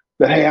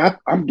 That, hey,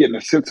 I'm getting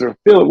a sense of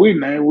feeling.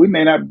 We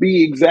may not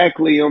be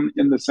exactly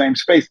in the same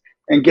space.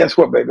 And guess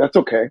what, babe? That's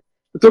okay.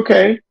 It's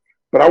okay.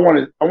 But I want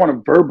to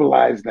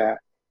verbalize that.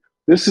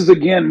 This is,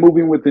 again,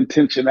 moving with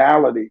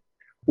intentionality.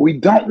 We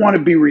don't want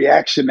to be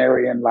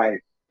reactionary in life.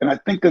 And I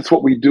think that's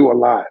what we do a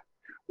lot.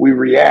 We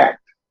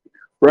react,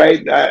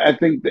 right? I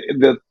think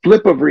the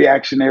flip of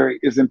reactionary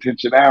is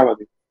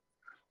intentionality.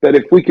 That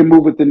if we can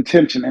move with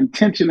intention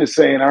is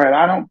saying, all right,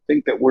 I don't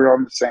think that we're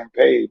on the same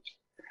page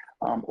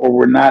or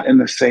we're not in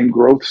the same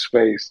growth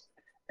space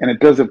and it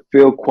doesn't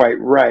feel quite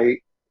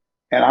right.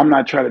 And I'm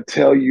not trying to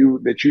tell you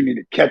that you need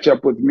to catch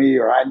up with me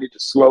or I need to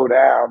slow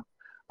down.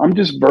 I'm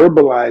just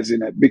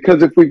verbalizing it,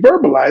 because if we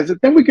verbalize it,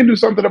 then we can do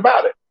something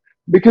about it.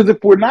 Because if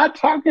we're not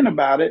talking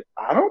about it,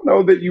 I don't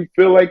know that you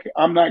feel like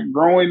I'm not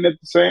growing at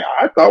the same.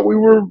 I thought we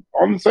were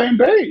on the same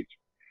page.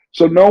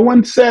 So no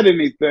one said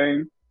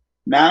anything.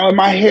 Now in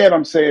my head,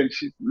 I'm saying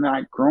she's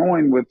not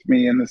growing with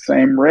me in the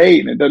same rate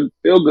and it doesn't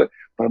feel good,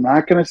 but I'm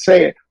not going to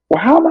say it.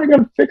 Well, how am I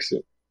going to fix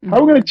it? How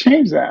are we going to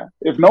change that?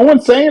 If no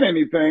one's saying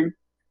anything,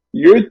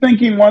 you're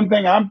thinking one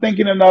thing, I'm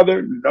thinking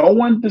another. No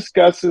one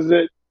discusses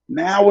it.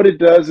 Now what it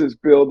does is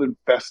build and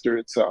fester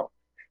itself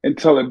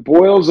until it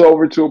boils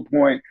over to a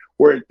point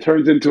where it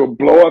turns into a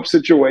blow up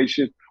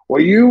situation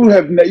where you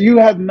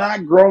have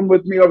not grown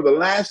with me over the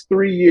last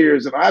 3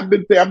 years, and I've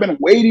been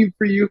waiting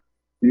for you.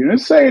 You didn't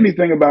say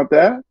anything about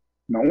that.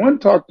 No one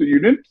talked to you.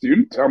 You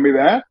didn't tell me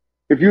that.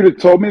 If you'd have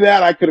told me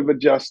that, I could have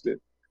adjusted.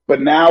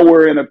 But now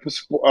we're in a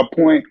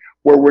point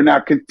where we're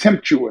now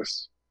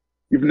contemptuous.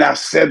 You've now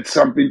said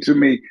something to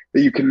me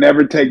that you can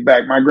never take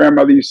back. My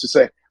grandmother used to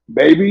say,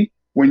 baby,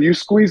 when you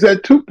squeeze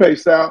that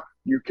toothpaste out,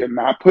 you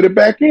cannot put it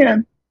back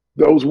in.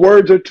 Those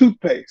words are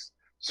toothpaste.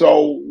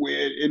 So,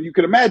 and you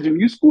can imagine,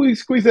 you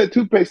squeeze that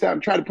toothpaste out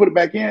and try to put it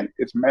back in,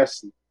 it's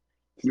messy.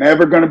 It's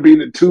never going to be,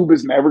 the tube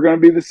is never going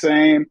to be the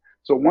same.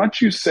 So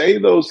once you say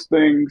those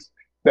things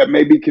that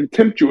may be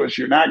contemptuous,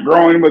 you're not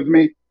growing with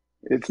me,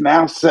 it's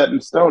now set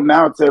in stone.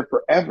 Now it's there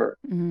forever.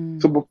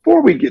 So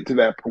before we get to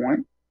that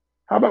point,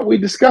 how about we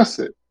discuss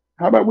it?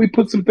 How about we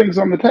put some things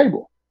on the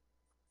table?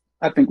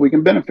 I think we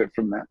can benefit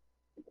from that.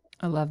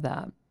 I love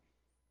that.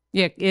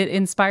 Yeah, it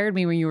inspired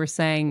me when you were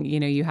saying,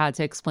 you had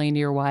to explain to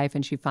your wife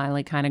and she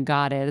finally kind of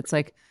got it. It's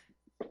like,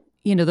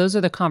 those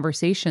are the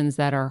conversations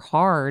that are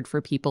hard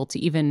for people to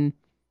even,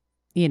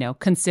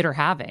 consider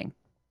having.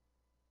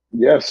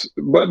 Yes,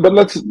 but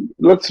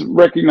let's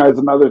recognize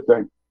another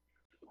thing,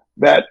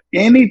 that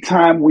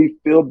anytime we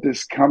feel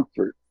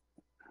discomfort,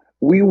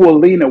 we will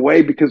lean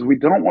away because we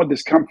don't want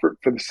discomfort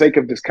for the sake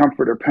of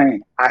discomfort or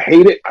pain. I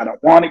hate it. I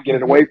don't want it. Get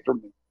it away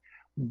from me.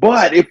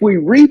 But if we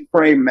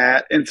reframe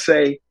that and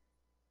say,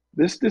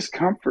 this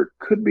discomfort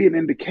could be an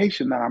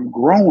indication that I'm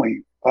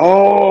growing.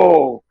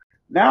 Oh,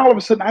 now all of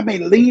a sudden I may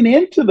lean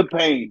into the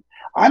pain.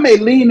 I may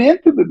lean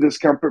into the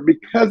discomfort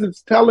because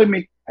it's telling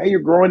me, hey, you're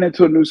growing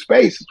into a new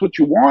space. It's what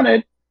you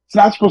wanted. It's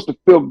not supposed to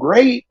feel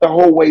great the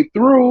whole way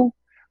through.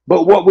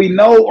 But what we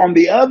know on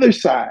the other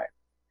side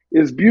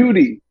is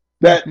beauty,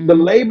 that the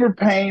labor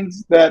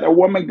pains that a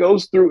woman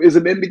goes through is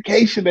an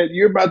indication that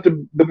you're about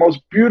to, the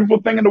most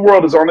beautiful thing in the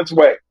world is on its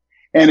way.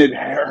 And it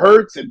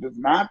hurts. It does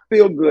not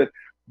feel good.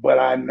 But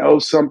I know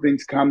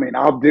something's coming.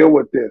 I'll deal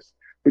with this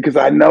because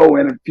I know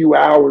in a few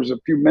hours, a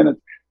few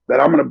minutes, that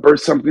I'm going to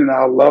birth something that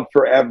I'll love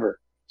forever.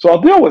 So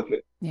I'll deal with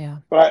it. Yeah.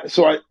 But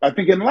I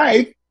think in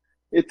life,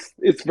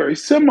 it's very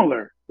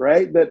similar,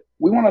 right? That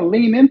we want to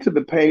lean into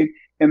the pain.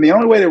 And the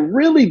only way to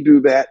really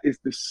do that is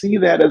to see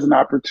that as an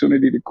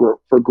opportunity to grow,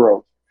 for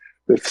growth.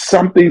 That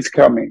something's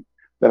coming,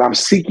 that I'm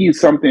seeking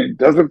something. It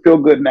doesn't feel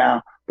good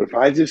now, but if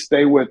I just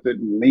stay with it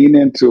and lean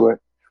into it,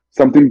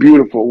 something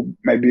beautiful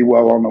may be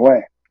well on the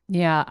way.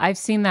 Yeah, I've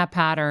seen that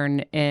pattern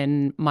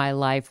in my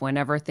life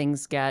whenever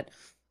things get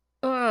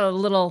a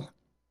little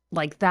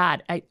like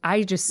that.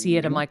 I just see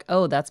it. I'm like,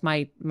 oh, that's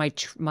my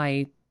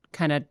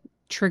kind of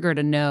trigger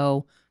to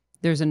know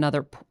there's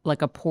another,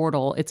 like a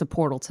portal. It's a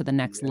portal to the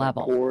next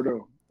level.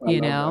 Portal.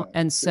 That.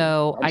 And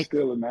so I'm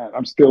still in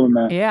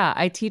that. Yeah,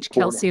 I teach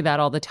Kelsey that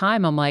all the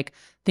time. I'm like,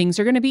 things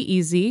are going to be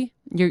easy.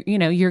 You're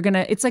going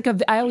to, it's like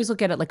I always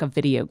look at it like a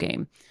video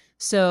game.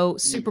 So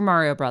Super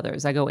Mario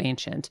Brothers, I go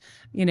ancient,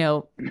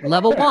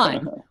 level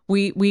 1,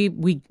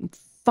 we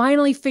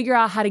finally figure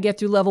out how to get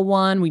through level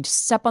 1. We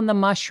just step on the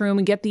mushroom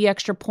and get the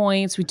extra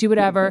points. We do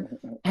whatever.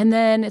 And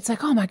then it's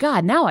like, oh my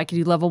God, now I can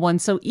do level 1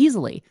 so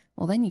easily.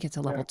 Well, then you get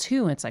to level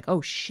 2 and it's like,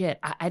 oh shit,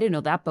 I didn't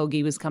know that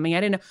bogey was coming.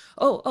 I didn't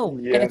know.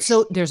 Yes. And it's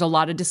so there's a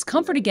lot of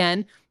discomfort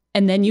again.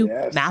 And then you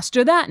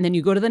master that and then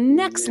you go to the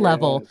next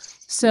level.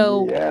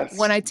 So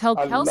when I tell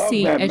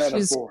Kelsey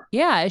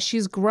as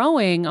she's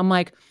growing, I'm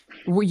like,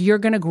 you're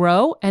going to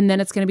grow and then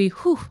it's going to be,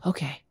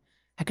 okay,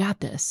 I got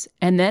this.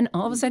 And then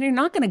all of a sudden you're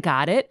not going to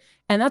got it.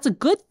 And that's a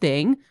good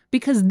thing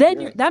because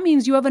then that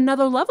means you have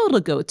another level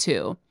to go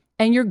to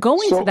and you're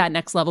going to that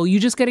next level. You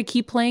just got to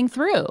keep playing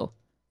through.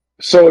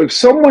 So if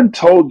someone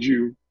told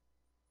you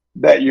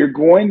that you're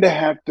going to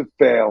have to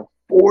fail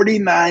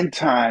 49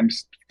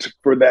 times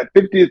for that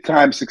 50th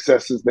time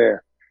success is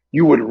there,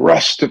 you would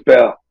rush to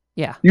fail.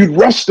 Yeah. You'd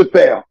rush to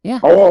fail. Yeah.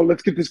 Oh,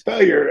 let's get this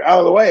failure out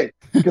of the way.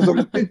 Because on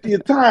the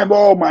 50th time,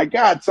 oh my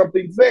God,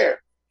 something's there.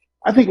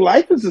 I think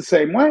life is the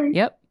same way.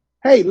 Yep.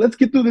 Hey, let's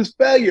get through this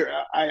failure.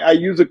 I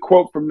use a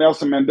quote from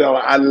Nelson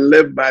Mandela. I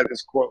live by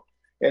this quote.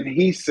 And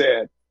he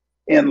said,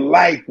 in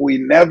life, we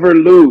never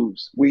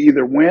lose. We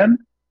either win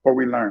or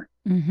we learn.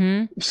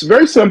 Mm-hmm. It's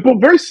very simple,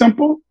 very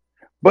simple.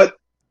 But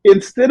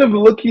instead of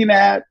looking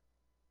at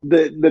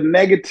the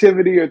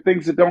negativity or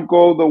things that don't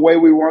go the way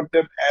we want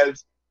them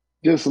as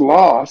just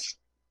loss,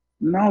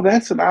 no,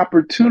 that's an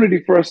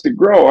opportunity for us to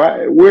grow.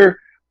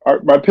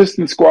 My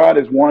Piston squad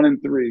is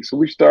 1-3, so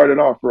we started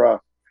off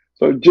rough.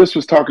 So just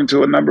was talking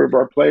to a number of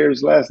our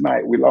players last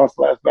night. We lost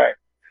last night.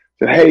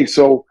 Said, hey,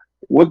 so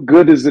what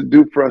good does it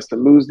do for us to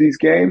lose these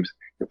games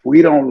if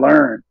we don't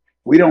learn,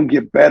 we don't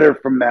get better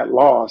from that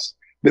loss?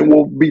 Then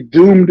we'll be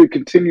doomed to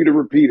continue to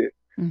repeat it.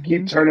 Mm-hmm.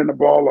 Keep turning the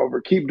ball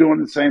over, keep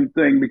doing the same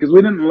thing because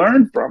we didn't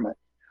learn from it.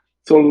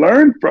 So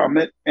learn from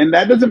it. And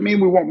that doesn't mean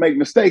we won't make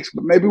mistakes,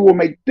 but maybe we'll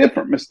make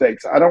different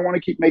mistakes. I don't want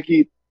to keep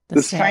making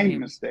The the same same.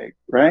 mistake,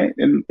 right?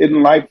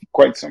 In life,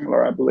 quite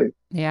similar, I believe.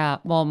 Yeah.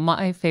 Well,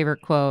 my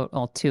favorite quote,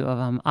 well, two of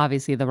them,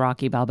 obviously the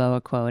Rocky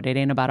Balboa quote. It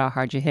ain't about how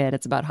hard you hit.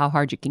 It's about how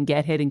hard you can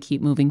get hit and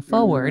keep moving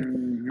forward.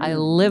 I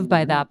live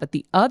by Mm-hmm. that. But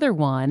the other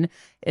one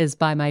is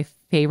by my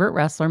favorite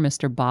wrestler,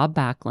 Mr. Bob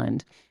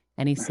Backlund.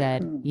 And he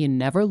said, you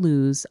never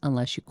lose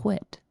unless you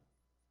quit.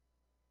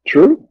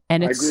 True.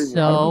 And I it's agree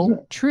so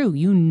 100%. true.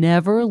 You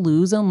never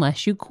lose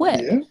unless you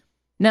quit. Yeah.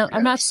 Now,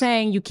 I'm not Yes.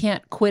 saying you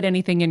can't quit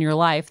anything in your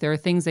life. There are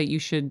things that you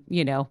should,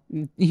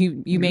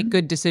 you make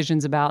good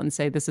decisions about and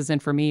say, this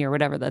isn't for me or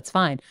whatever. That's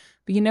fine.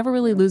 But you never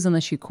really lose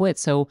unless you quit.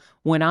 So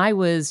when I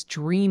was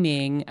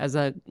dreaming as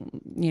a,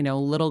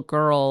 little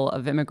girl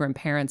of immigrant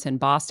parents in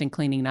Boston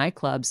cleaning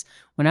nightclubs,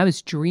 when I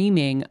was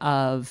dreaming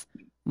of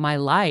my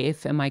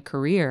life and my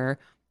career,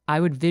 I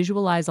would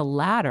visualize a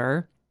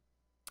ladder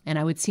and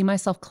I would see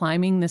myself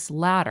climbing this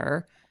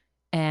ladder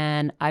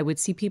and I would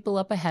see people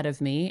up ahead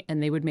of me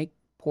and they would make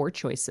poor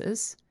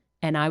choices.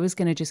 And I was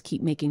going to just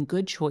keep making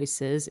good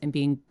choices and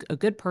being a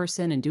good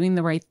person and doing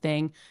the right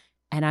thing.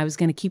 And I was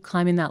going to keep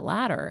climbing that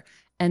ladder.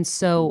 And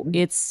so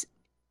I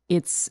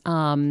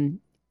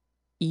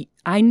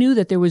knew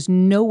that there was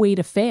no way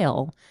to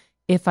fail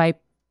if I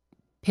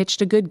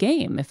pitched a good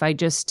game, if I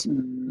just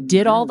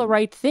did all the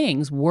right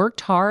things,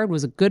 worked hard,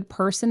 was a good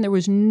person. There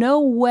was no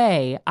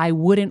way I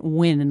wouldn't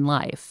win in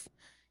life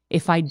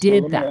if I So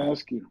did let me that.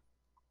 ask you.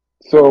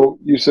 So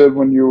you said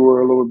when you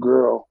were a little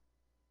girl,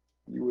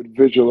 you would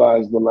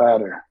visualize the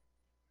ladder.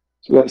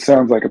 So that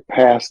sounds like a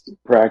past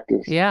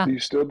practice. Yeah. Do you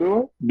still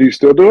do it? Do you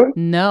still do it?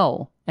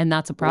 No. And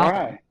that's a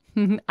problem.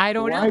 Why? I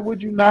don't Why know.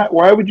 would you not?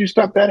 Why would you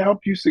stop? That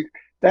helped you.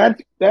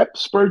 That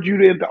spurred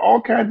you into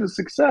all kinds of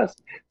success.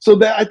 So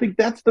that I think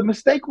that's the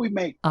mistake we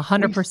make. We stop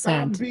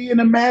 100%. being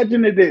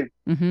imaginative.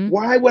 Mm-hmm.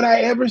 Why would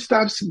I ever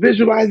stop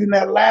visualizing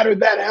that ladder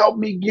that helped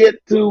me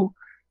get to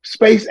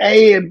space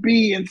A and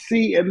B and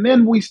C? And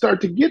then we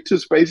start to get to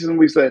spaces and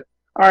we say,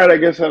 all right, I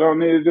guess I don't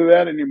need to do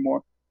that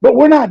anymore. But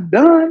we're not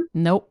done.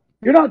 Nope.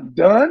 You're not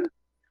done.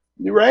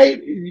 You're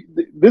right.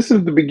 This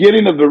is the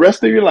beginning of the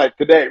rest of your life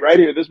today, right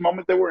here, this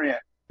moment that we're in.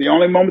 The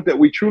only moment that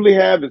we truly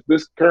have is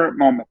this current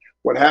moment.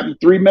 What happened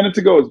 3 minutes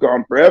ago is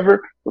gone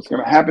forever. What's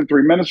going to happen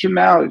 3 minutes from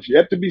now is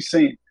yet to be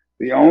seen.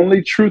 The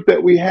only truth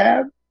that we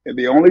have and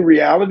the only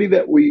reality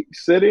that we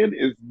sit in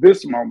is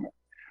this moment.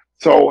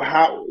 So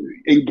how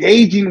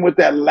engaging with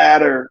that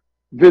ladder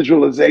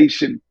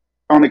visualization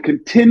on a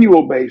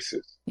continual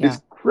basis is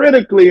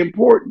critically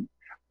important.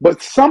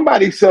 But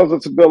somebody sells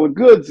us a bill of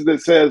goods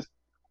that says,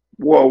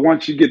 well,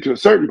 once you get to a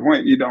certain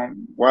point,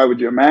 why would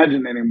you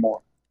imagine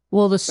anymore?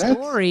 Well, the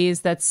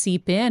stories that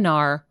seep in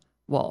are,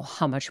 well,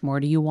 how much more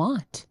do you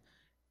want?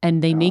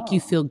 And they make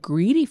you feel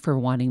greedy for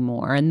wanting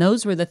more. And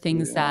those were the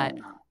things that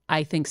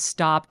I think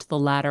stopped the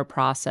ladder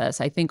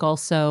process. I think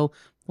also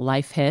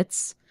life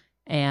hits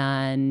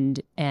and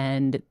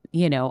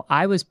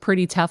I was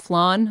pretty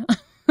Teflon,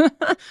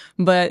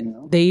 but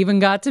they even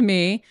got to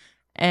me.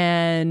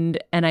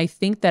 And I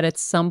think that at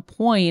some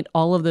point,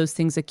 all of those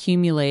things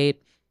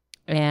accumulate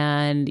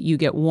and you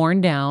get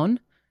worn down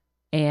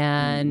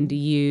and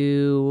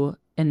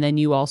then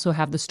you also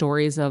have the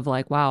stories of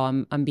like, wow,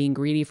 I'm being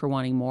greedy for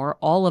wanting more.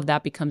 All of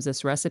that becomes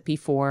this recipe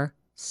for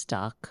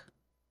stuck.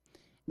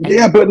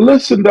 Yeah, but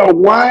listen though,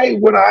 why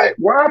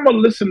I'm gonna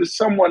listen to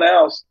someone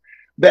else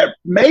that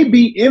may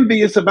be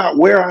envious about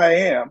where I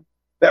am,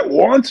 that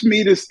wants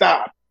me to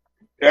stop?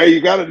 Yeah, you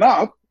got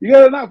enough. You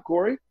got enough,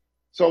 Corey.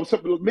 So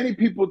many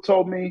people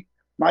told me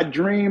my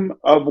dream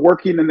of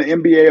working in the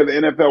NBA or the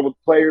NFL with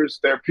players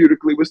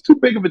therapeutically was too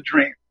big of a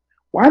dream.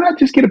 Why not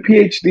just get a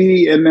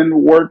PhD and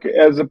then work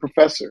as a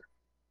professor?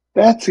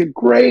 That's a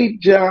great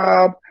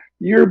job.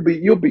 You'll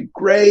be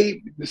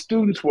great. The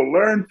students will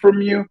learn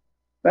from you.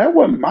 That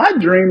wasn't my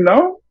dream,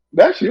 though.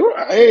 That's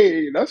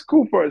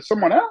cool for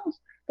someone else.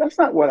 That's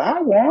not what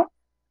I want.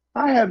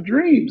 I have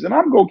dreams and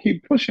I'm going to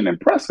keep pushing and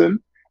pressing.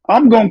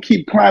 I'm going to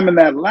keep climbing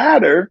that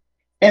ladder.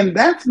 And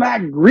that's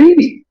not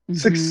greedy. Mm-hmm.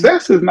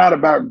 Success is not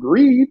about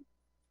greed.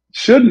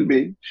 Shouldn't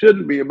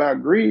be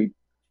about greed.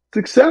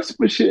 Success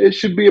it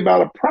should be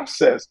about a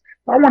process.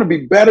 I want to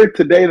be better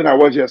today than I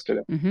was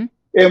yesterday. Mm-hmm.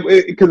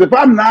 Because if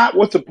I'm not,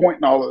 what's the point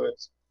in all of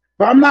this?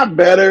 If I'm not a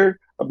better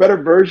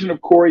version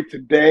of Corey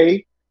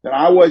today than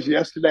I was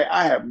yesterday,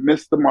 I have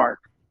missed the mark.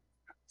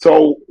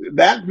 So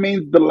that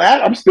means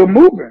I'm still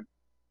moving.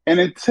 And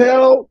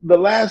until the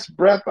last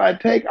breath I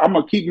take, I'm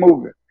going to keep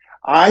moving.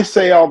 I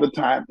say all the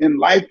time, in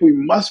life, we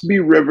must be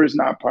rivers,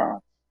 not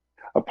ponds.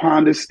 A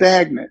pond is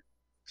stagnant.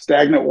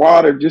 Stagnant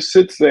water just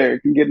sits there.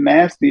 It can get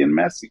nasty and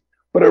messy.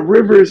 But a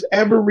river is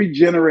ever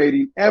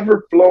regenerating,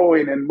 ever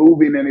flowing and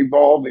moving and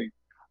evolving.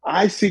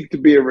 I seek to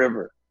be a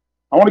river.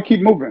 I want to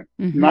keep moving.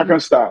 Mm-hmm. I'm not going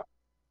to stop.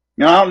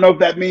 I don't know if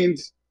that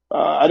means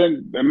I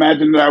didn't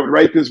imagine that I would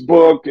write this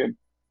book, and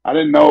I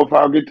didn't know if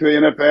I'll get to the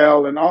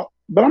NFL and all.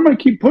 But I'm going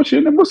to keep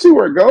pushing, and we'll see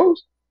where it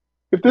goes.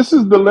 If this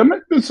is the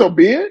limit, then so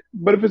be it.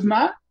 But if it's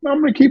not, I'm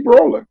going to keep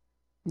rolling.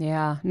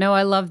 Yeah. No,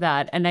 I love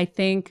that. And I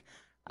think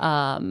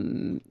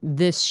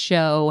this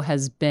show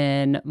has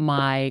been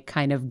my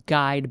kind of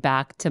guide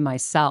back to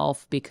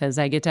myself, because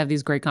I get to have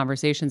these great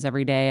conversations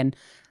every day. And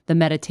the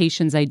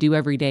meditations I do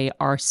every day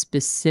are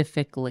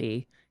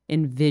specifically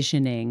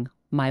envisioning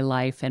my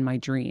life and my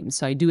dreams.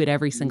 So I do it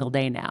every single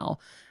day now.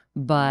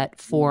 But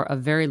for a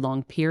very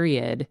long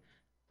period,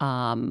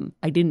 I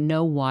didn't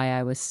know why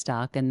I was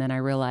stuck. And then I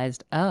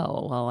realized,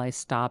 oh, well, I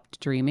stopped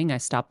dreaming. I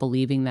stopped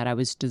believing that I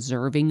was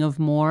deserving of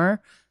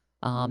more.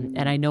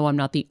 And I know I'm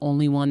not the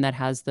only one that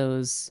has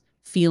those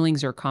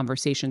feelings or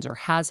conversations or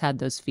has had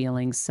those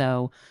feelings.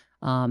 So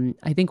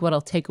I think what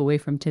I'll take away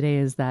from today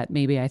is that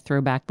maybe I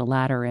throw back the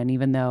ladder in,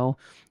 even though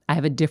I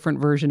have a different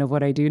version of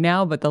what I do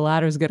now, but the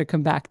ladder is going to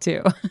come back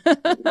too.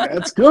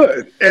 That's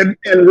good. And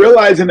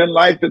realizing in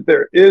life that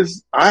there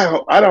is, I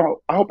hope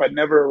I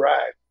never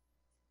arrive.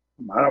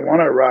 I don't want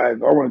to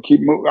arrive. I want to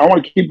keep moving. I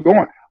want to keep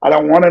going. I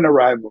don't want an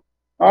arrival.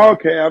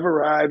 Okay, I've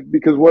arrived,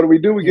 because what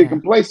do? We get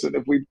complacent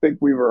if we think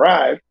we've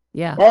arrived.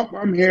 Yeah. Oh,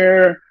 I'm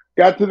here.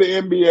 Got to the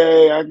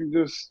NBA. I can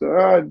just,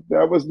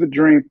 that was the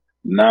dream.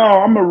 No,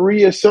 I'm going to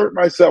reassert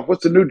myself.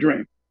 What's the new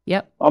dream?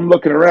 Yep. I'm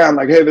looking around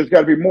like, hey, there's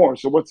got to be more.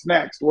 So what's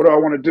next? What do I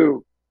want to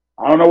do?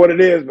 I don't know what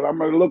it is, but I'm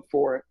going to look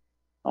for it.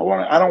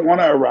 I don't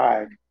want to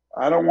arrive.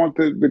 I don't want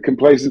the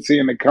complacency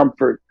and the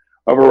comfort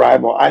of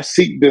arrival. I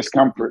seek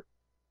discomfort.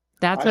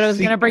 That's what I was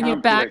going to bring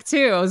it back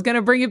to. I was going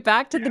to bring it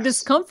back to the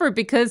discomfort,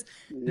 because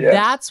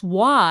that's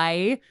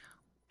why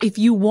if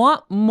you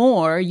want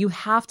more, you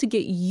have to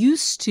get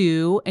used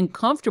to and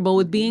comfortable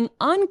with being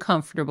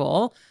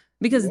uncomfortable,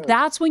 because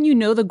that's when you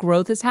know the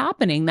growth is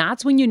happening.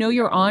 That's when you know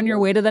you're on your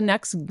way to the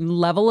next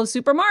level of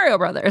Super Mario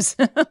Brothers.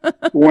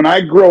 When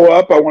I grow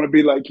up, I want to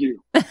be like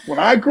you. When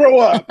I grow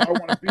up, I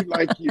want to be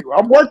like you.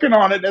 I'm working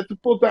on it. That's a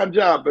full-time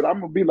job, but I'm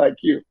going to be like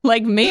you.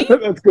 Like me?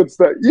 That's good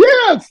stuff.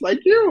 Yes, like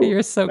you.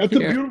 You're so That's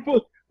cute. A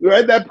beautiful,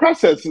 right? That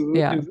process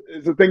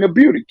is a thing of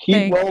beauty.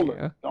 Keep rolling.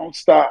 You. Don't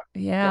stop.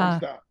 Yeah.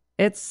 Don't stop.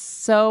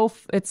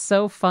 It's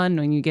so fun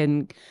when you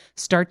can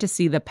start to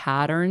see the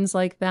patterns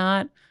like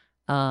that.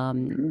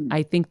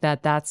 I think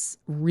that's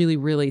really,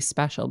 really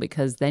special,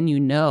 because then you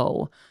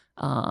know,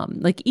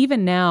 like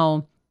even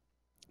now,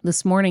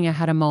 this morning I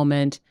had a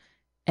moment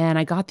and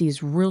I got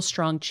these real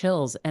strong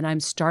chills, and I'm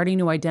starting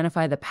to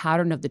identify the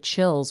pattern of the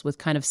chills with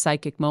kind of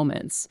psychic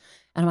moments.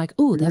 And I'm like,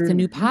 ooh, that's a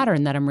new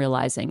pattern that I'm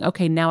realizing.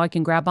 Okay, now I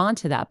can grab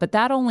onto that. But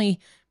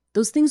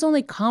those things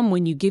only come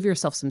when you give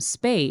yourself some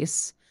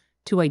space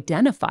to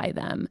identify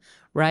them,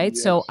 right?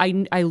 Yes. So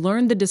I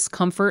learned the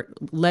discomfort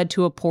led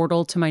to a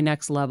portal to my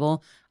next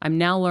level. I'm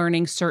now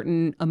learning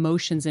certain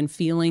emotions and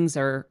feelings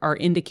are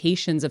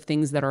indications of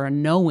things that are a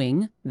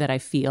knowing that I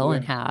feel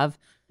and have.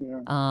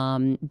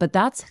 Yeah. But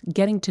that's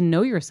getting to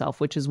know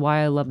yourself, which is why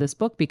I love this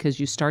book, because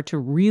you start to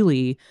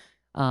really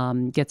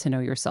get to know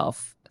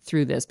yourself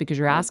through this, because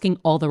you're asking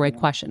all the right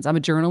questions. I'm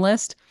a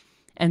journalist,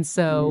 and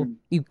so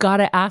you've got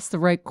to ask the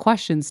right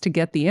questions to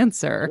get the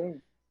answer. Right.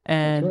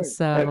 And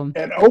so,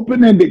 and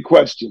open-ended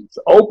questions,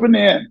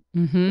 open-end,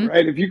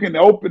 right? If you can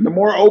the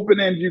more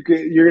open-end you're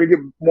going to get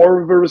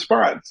more of a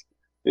response.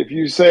 If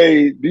you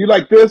say, do you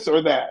like this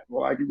or that?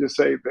 Well, I can just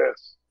say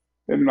this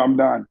and I'm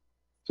done.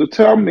 So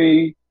tell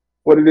me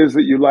what it is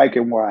that you like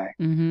and why.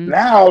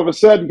 Now, all of a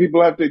sudden,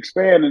 people have to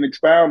expand and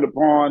expound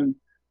upon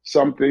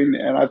something.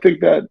 And I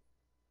think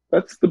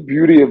that's the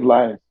beauty of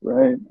life,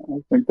 right? I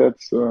think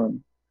that's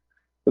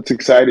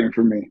exciting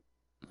for me.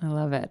 I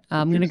love it.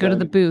 I'm going to go to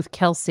the booth.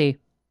 Kelsey,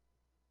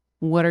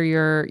 what are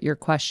your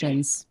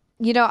questions?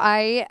 You know,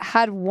 I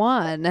had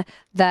one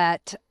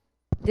that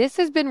this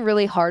has been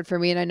really hard for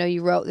me. And I know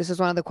you wrote, this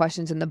is one of the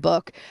questions in the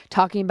book,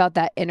 talking about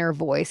that inner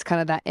voice, kind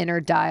of that inner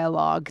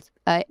dialogue.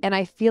 And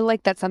I feel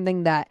like that's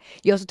something that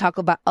you also talk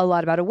about a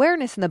lot about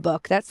awareness in the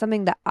book. That's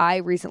something that I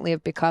recently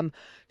have become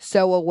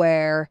so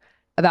aware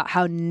about,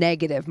 how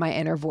negative my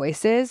inner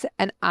voice is.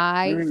 And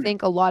I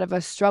think a lot of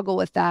us struggle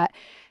with that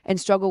and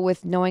struggle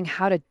with knowing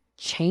how to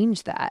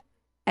change that.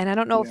 And I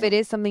don't know if it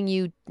is something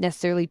you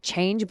necessarily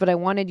change, but I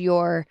wanted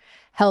your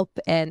help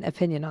and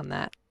opinion on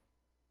that.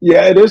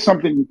 Yeah, it is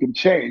something you can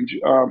change.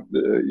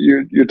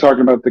 You're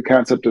talking about the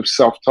concept of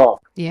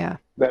self-talk. Yeah.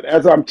 That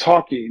as I'm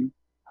talking,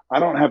 I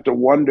don't have to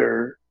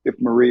wonder if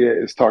Maria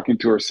is talking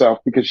to herself,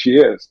 because she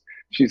is.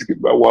 She's,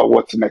 well,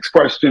 what's the next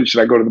question?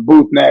 Should I go to the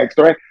booth next?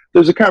 Right?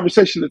 There's a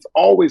conversation that's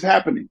always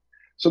happening.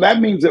 So that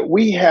means that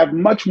we have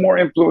much more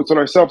influence on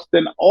ourselves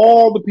than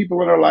all the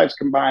people in our lives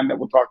combined that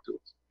will talk to us.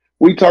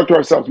 We talk to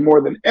ourselves more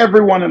than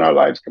everyone in our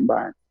lives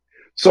combined.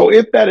 So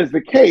if that is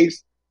the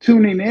case,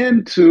 tuning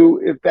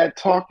into if that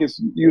talk is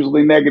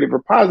usually negative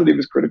or positive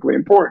is critically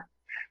important.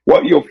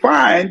 What you'll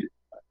find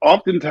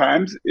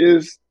oftentimes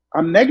is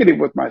I'm negative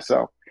with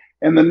myself.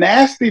 And the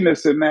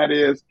nastiness in that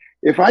is,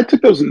 if I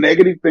took those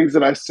negative things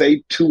that I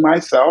say to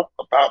myself,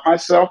 about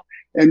myself,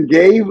 and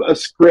gave a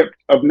script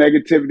of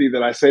negativity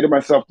that I say to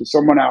myself to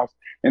someone else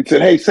and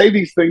said, hey, say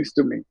these things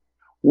to me,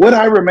 would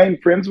I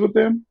remain friends with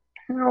them?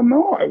 Hell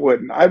no, I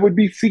wouldn't. I would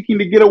be seeking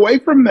to get away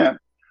from them.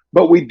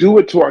 But we do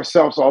it to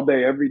ourselves all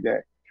day, every day.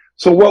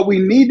 So what we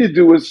need to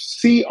do is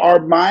see our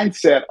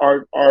mindset,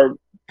 our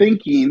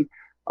thinking,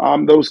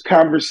 those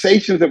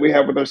conversations that we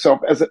have with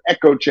ourselves as an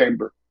echo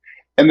chamber.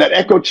 And that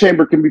echo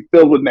chamber can be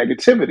filled with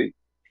negativity.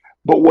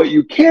 But what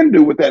you can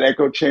do with that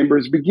echo chamber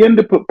is begin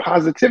to put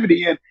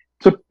positivity in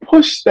to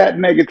push that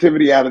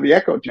negativity out of the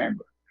echo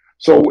chamber.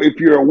 So if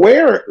you're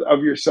aware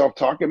of your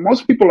self-talk, and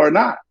most people are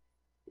not,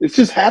 it's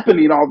just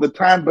happening all the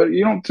time, but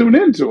you don't tune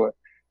into it.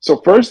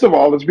 So first of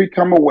all, let's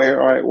become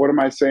aware. All right, what am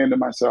I saying to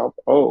myself?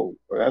 Oh,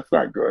 that's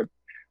not good.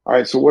 All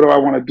right, so what do I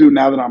want to do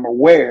now that I'm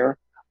aware?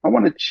 I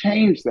want to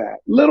change that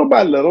little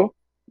by little.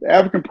 The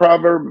African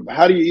proverb,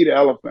 how do you eat an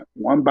elephant?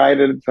 One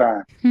bite at a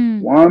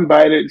time. One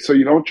bite at, so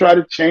you don't try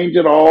to change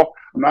it all.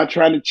 I'm not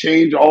trying to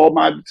change all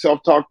my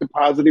self-talk to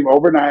positive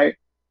overnight,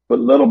 but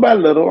little by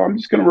little, I'm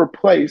just going to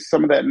replace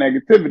some of that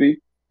negativity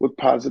with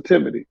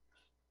positivity.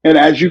 And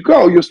as you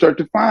go, you'll start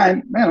to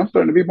find, man, I'm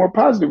starting to be more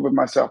positive with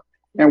myself.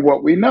 And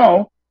what we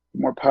know,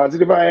 the more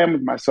positive I am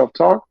with my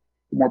self-talk,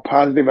 the more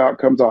positive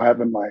outcomes I'll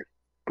have in life.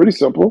 Pretty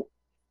simple.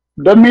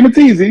 Doesn't mean it's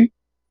easy,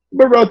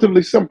 but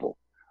relatively simple.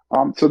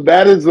 So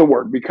that is the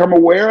work. Become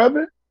aware of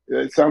it.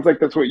 It sounds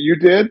like that's what you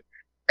did.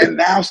 And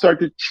now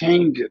start to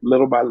change it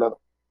little by little.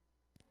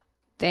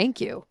 Thank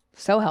you.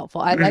 So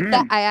helpful. I like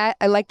that.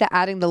 I like that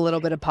adding the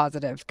little bit of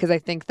positive, because I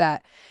think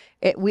that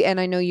and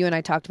I know you and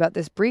I talked about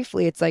this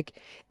briefly. It's like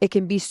it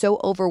can be so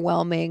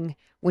overwhelming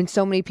when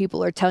so many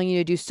people are telling you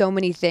to do so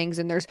many things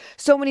and there's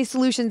so many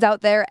solutions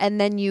out there, and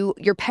then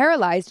you're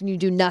paralyzed and you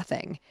do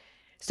nothing.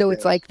 So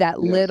it's like that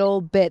little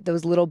bit,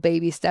 those little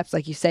baby steps,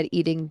 like you said,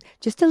 eating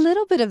just a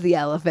little bit of the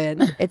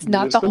elephant. It's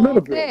not the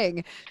whole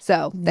thing.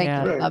 So thank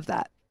you. I love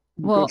that.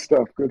 Well, good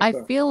stuff. I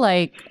feel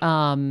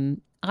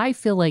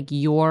like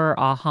your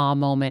aha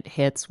moment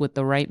hits with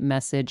the right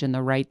message and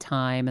the right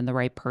time and the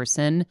right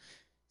person.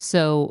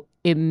 So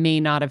it may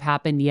not have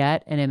happened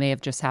yet, and it may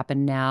have just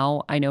happened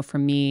now. I know for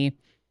me,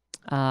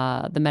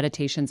 the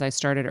meditations I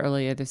started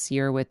earlier this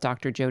year with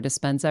Dr. Joe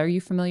Dispenza. Are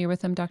you familiar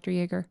with him, Dr.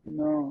 Yeager?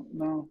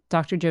 No.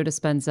 Dr. Joe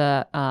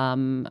Dispenza,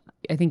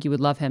 I think you would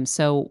love him.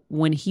 So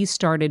when he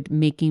started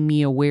making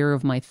me aware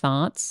of my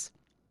thoughts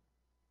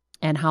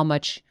and how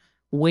much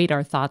weight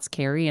our thoughts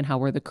carry and how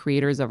we're the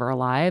creators of our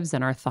lives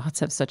and our thoughts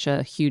have such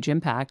a huge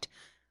impact,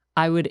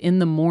 I would, in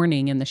the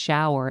morning, in the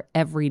shower,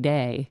 every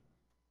day,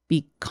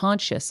 be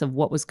conscious of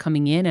what was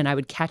coming in, and I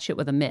would catch it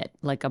with a mitt,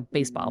 like a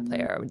baseball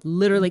player. I would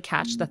literally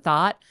catch the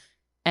thought,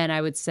 and I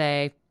would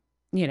say,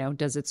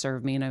 does it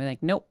serve me? And I'd be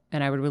like, nope.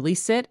 And I would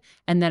release it.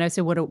 And then I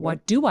say,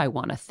 what do I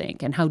want to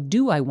think? And how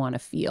do I want to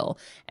feel?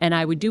 And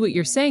I would do what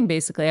you're saying.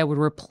 Basically, I would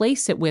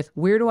replace it with,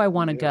 where do I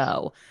want to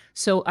go?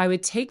 So I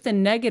would take the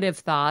negative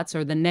thoughts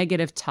or the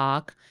negative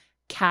talk,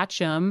 catch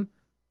them,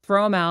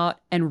 throw them out,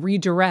 and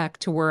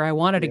redirect to where I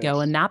wanted to go.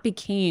 And that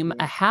became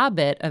a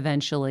habit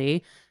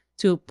eventually,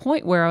 to a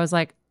point where I was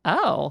like,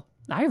 oh,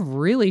 I've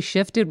really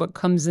shifted what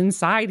comes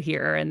inside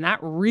here. And that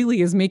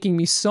really is making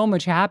me so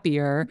much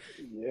happier.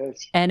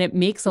 Yes. And it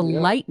makes a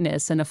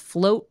lightness and a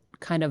float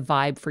kind of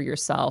vibe for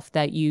yourself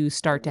that you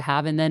start to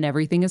have. And then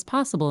everything is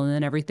possible. And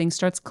then everything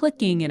starts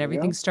clicking and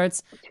everything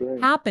starts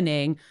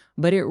happening.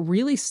 But it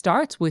really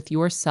starts with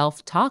your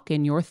self-talk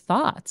and your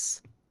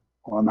thoughts.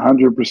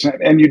 100%.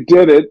 And you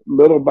did it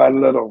little by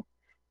little.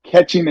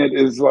 Catching it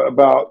is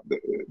about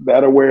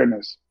that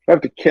awareness. I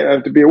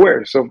have to be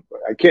aware. So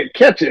I can't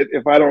catch it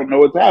if I don't know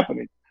what's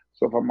happening.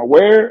 So if I'm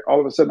aware,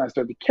 all of a sudden I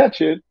start to catch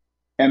it.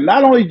 And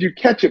not only did you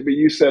catch it, but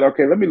you said,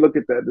 okay, let me look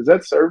at that. Does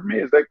that serve me?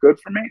 Is that good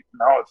for me?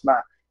 No, it's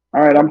not.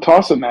 All right, I'm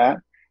tossing that.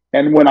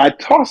 And when I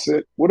toss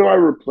it, what do I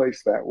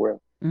replace that with?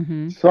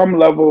 Some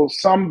level,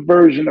 some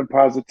version of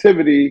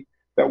positivity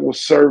that will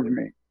serve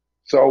me.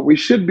 So we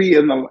should be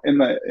in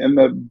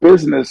the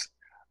business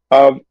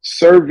of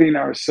serving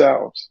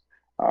ourselves.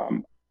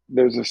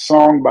 There's a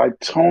song by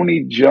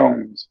Tony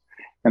Jones,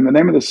 and the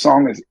name of the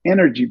song is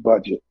Energy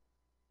Budget.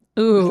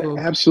 Ooh. It's an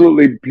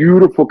absolutely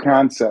beautiful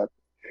concept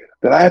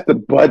that I have to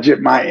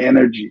budget my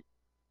energy.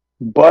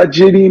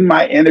 Budgeting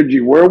my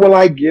energy. Where will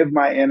I give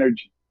my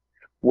energy?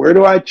 Where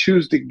do I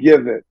choose to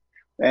give it?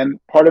 And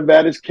part of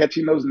that is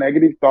catching those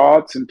negative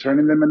thoughts and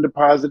turning them into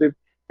positive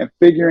and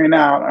figuring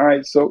out, all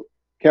right, so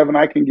Kevin,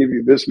 I can give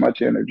you this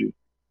much energy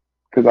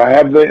because I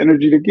have the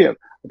energy to give.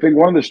 I think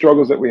one of the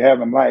struggles that we have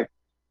in life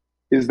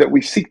is that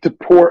we seek to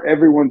pour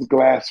everyone's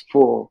glass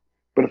full.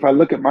 But if I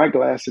look at my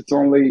glass, it's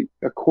only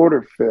a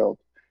quarter filled.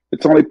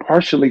 It's only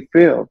partially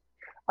filled.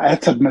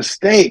 That's a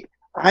mistake.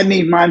 I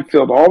need mine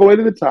filled all the way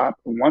to the top.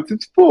 And once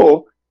it's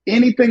full,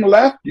 anything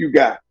left, you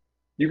got.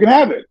 You can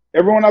have it.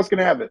 Everyone else can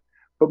have it.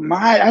 But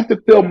I have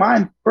to fill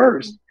mine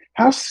first.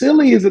 How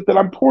silly is it that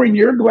I'm pouring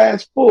your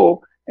glass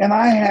full and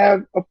I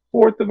have a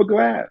fourth of a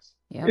glass?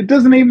 Yep. It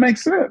doesn't even make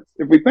sense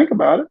if we think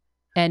about it.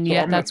 And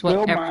yet that's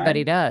what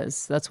everybody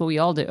does. That's what we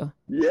all do.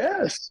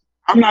 Yes.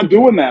 I'm not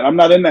doing that. I'm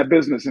not in that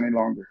business any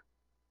longer.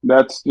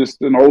 That's just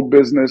an old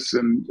business,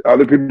 and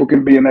other people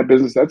can be in that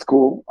business. That's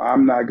cool.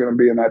 I'm not going to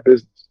be in that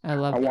business. I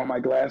want my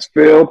glass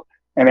filled,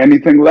 and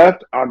anything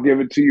left, I'll give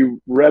it to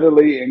you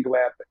readily and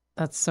gladly.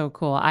 That's so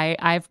cool.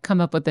 I've come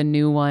up with a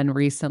new one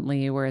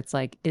recently where it's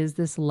like, is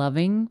this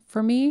loving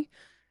for me?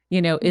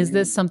 Is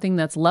this something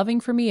that's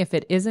loving for me? If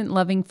it isn't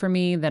loving for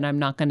me, then I'm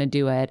not going to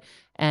do it.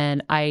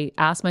 And I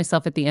ask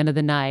myself at the end of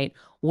the night,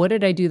 what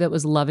did I do that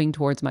was loving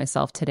towards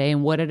myself today?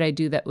 And what did I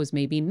do that was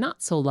maybe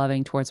not so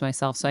loving towards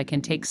myself, so I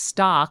can take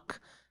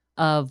stock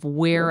of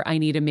where I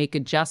need to make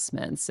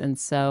adjustments. And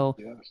so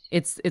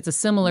it's a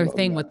similar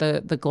thing with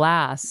the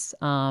glass.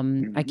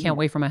 I can't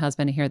wait for my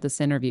husband to hear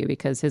this interview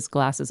because his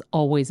glass is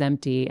always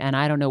empty and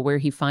I don't know where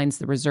he finds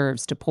the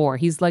reserves to pour.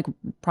 He's like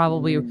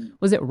probably,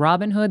 was it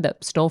Robin Hood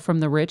that stole from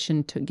the rich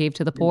and gave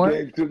to the poor?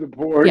 Gave to the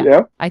poor,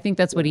 yeah. I think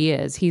that's what he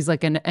is. He's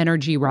like an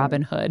energy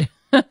Robin Hood.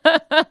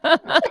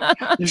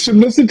 You should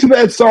listen to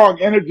that song,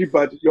 Energy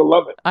Budget. You'll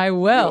love it. I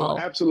will. You'll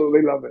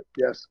absolutely love it.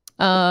 Yes.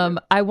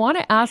 I want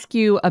to ask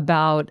you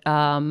about,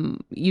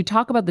 you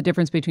talk about the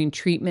difference between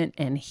treatment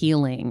and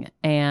healing.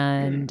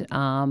 And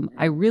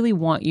I really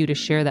want you to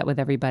share that with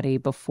everybody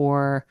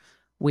before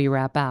we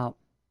wrap out.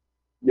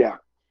 Yeah.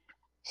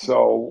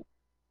 So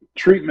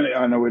treatment,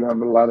 I know we don't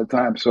have a lot of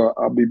time, so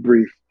I'll be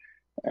brief.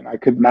 And I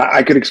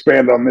could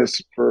expand on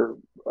this for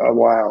a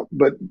while,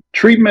 but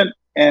treatment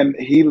and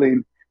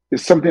healing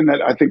is something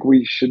that I think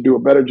we should do a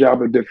better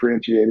job of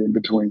differentiating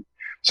between.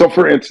 So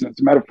for instance,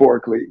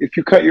 metaphorically, if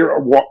you cut your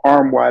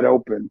arm wide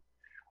open,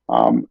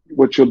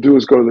 what you'll do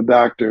is go to the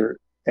doctor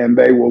and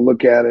they will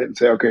look at it and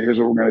say, okay, here's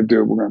what we're going to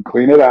do. We're going to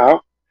clean it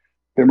out.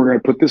 Then we're going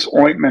to put this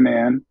ointment in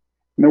and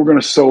then we're going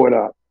to sew it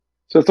up.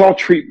 So it's all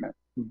treatment.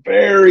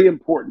 Very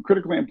important,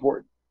 critically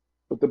important.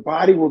 But the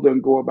body will then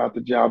go about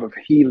the job of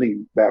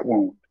healing that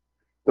wound.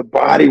 The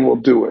body will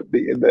do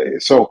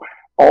it. So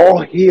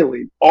all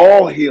healing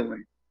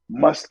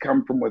must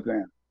come from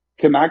within,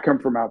 cannot come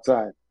from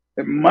outside.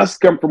 It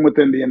must come from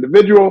within the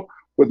individual,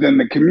 within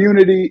the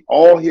community.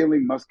 All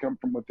healing must come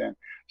from within.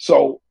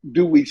 So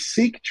do we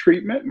seek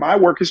treatment? My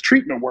work is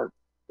treatment work.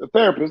 The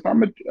therapist,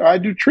 I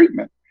do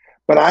treatment,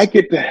 but I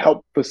get to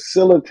help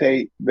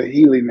facilitate the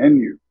healing in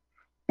you.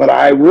 But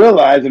I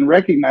realize and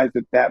recognize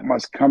that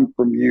must come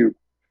from you,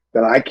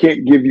 that I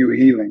can't give you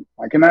healing.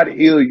 I cannot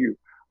heal you.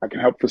 I can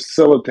help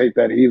facilitate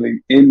that healing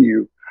in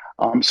you.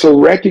 So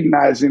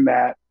recognizing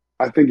that,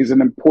 I think, is an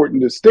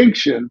important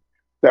distinction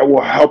that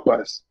will help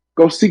us.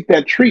 Go seek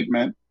that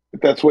treatment if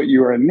that's what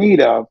you are in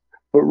need of,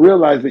 but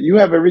realize that you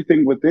have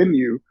everything within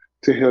you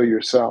to heal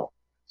yourself.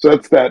 So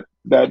that's that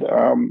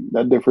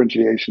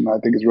differentiation I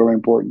think is really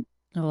important.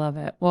 I love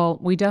it. Well,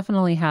 we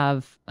definitely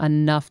have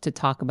enough to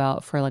talk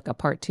about for like a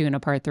part 2 and a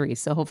part 3.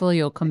 So hopefully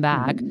you'll come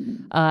back.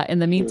 In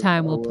the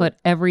meantime, we'll put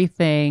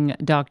everything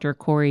Dr.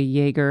 Corey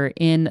Yeager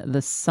in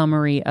the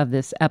summary of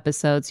this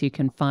episode so you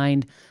can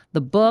find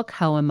the book,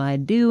 How Am I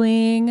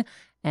Doing,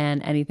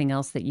 and anything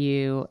else that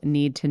you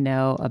need to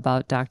know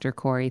about Dr.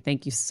 Corey.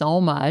 Thank you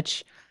so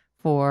much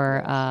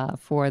for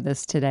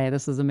this today.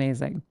 This was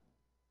amazing.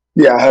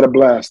 Yeah, I had a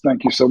blast.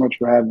 Thank you so much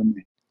for having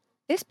me.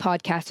 This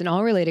podcast and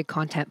all related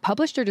content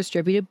published or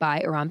distributed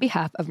by or on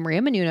behalf of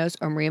Maria Menounos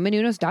or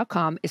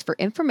mariamenounos.com is for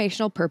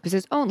informational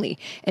purposes only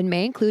and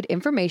may include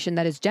information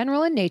that is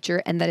general in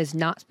nature and that is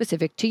not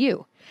specific to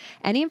you.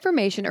 Any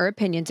information or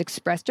opinions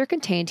expressed or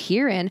contained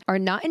herein are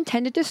not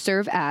intended to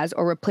serve as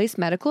or replace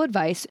medical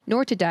advice,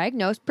 nor to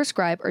diagnose,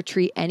 prescribe, or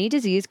treat any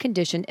disease,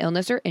 condition,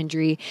 illness, or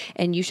injury,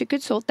 and you should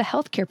consult the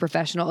healthcare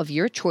professional of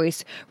your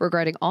choice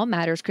regarding all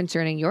matters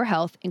concerning your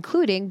health,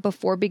 including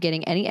before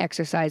beginning any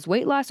exercise,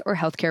 weight loss, or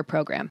healthcare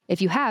program.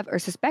 If you have or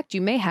suspect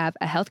you may have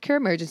a healthcare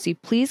emergency,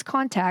 please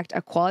contact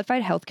a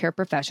qualified healthcare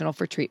professional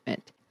for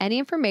treatment. Any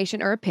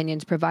information or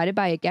opinions provided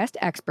by a guest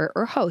expert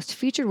or host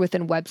featured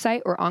within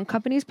website or on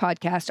company's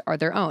podcast are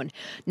their own,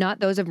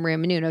 not those of Maria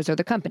Menounos or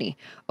the company.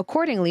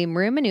 Accordingly,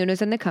 Maria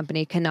Menounos and the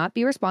company cannot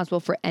be responsible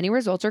for any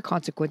results or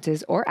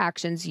consequences or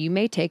actions you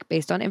may take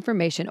based on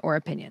information or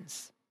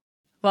opinions.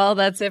 Well,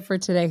 that's it for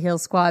today, Heal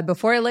Squad.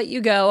 Before I let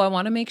you go, I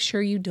want to make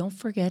sure you don't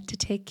forget to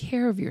take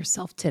care of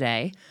yourself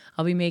today.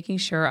 I'll be making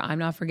sure I'm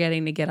not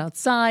forgetting to get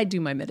outside,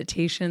 do my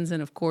meditations, and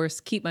of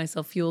course, keep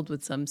myself fueled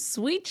with some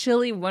sweet,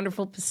 chili,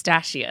 wonderful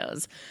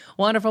pistachios.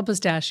 Wonderful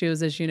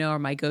pistachios, as you know, are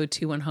my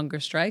go-to when hunger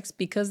strikes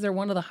because they're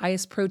one of the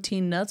highest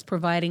protein nuts,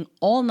 providing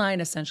all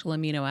 9 essential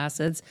amino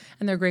acids,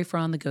 and they're great for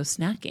on-the-go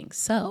snacking.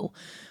 So,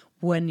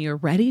 when you're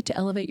ready to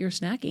elevate your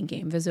snacking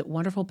game, visit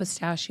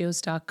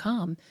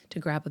wonderfulpistachios.com to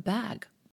grab a bag.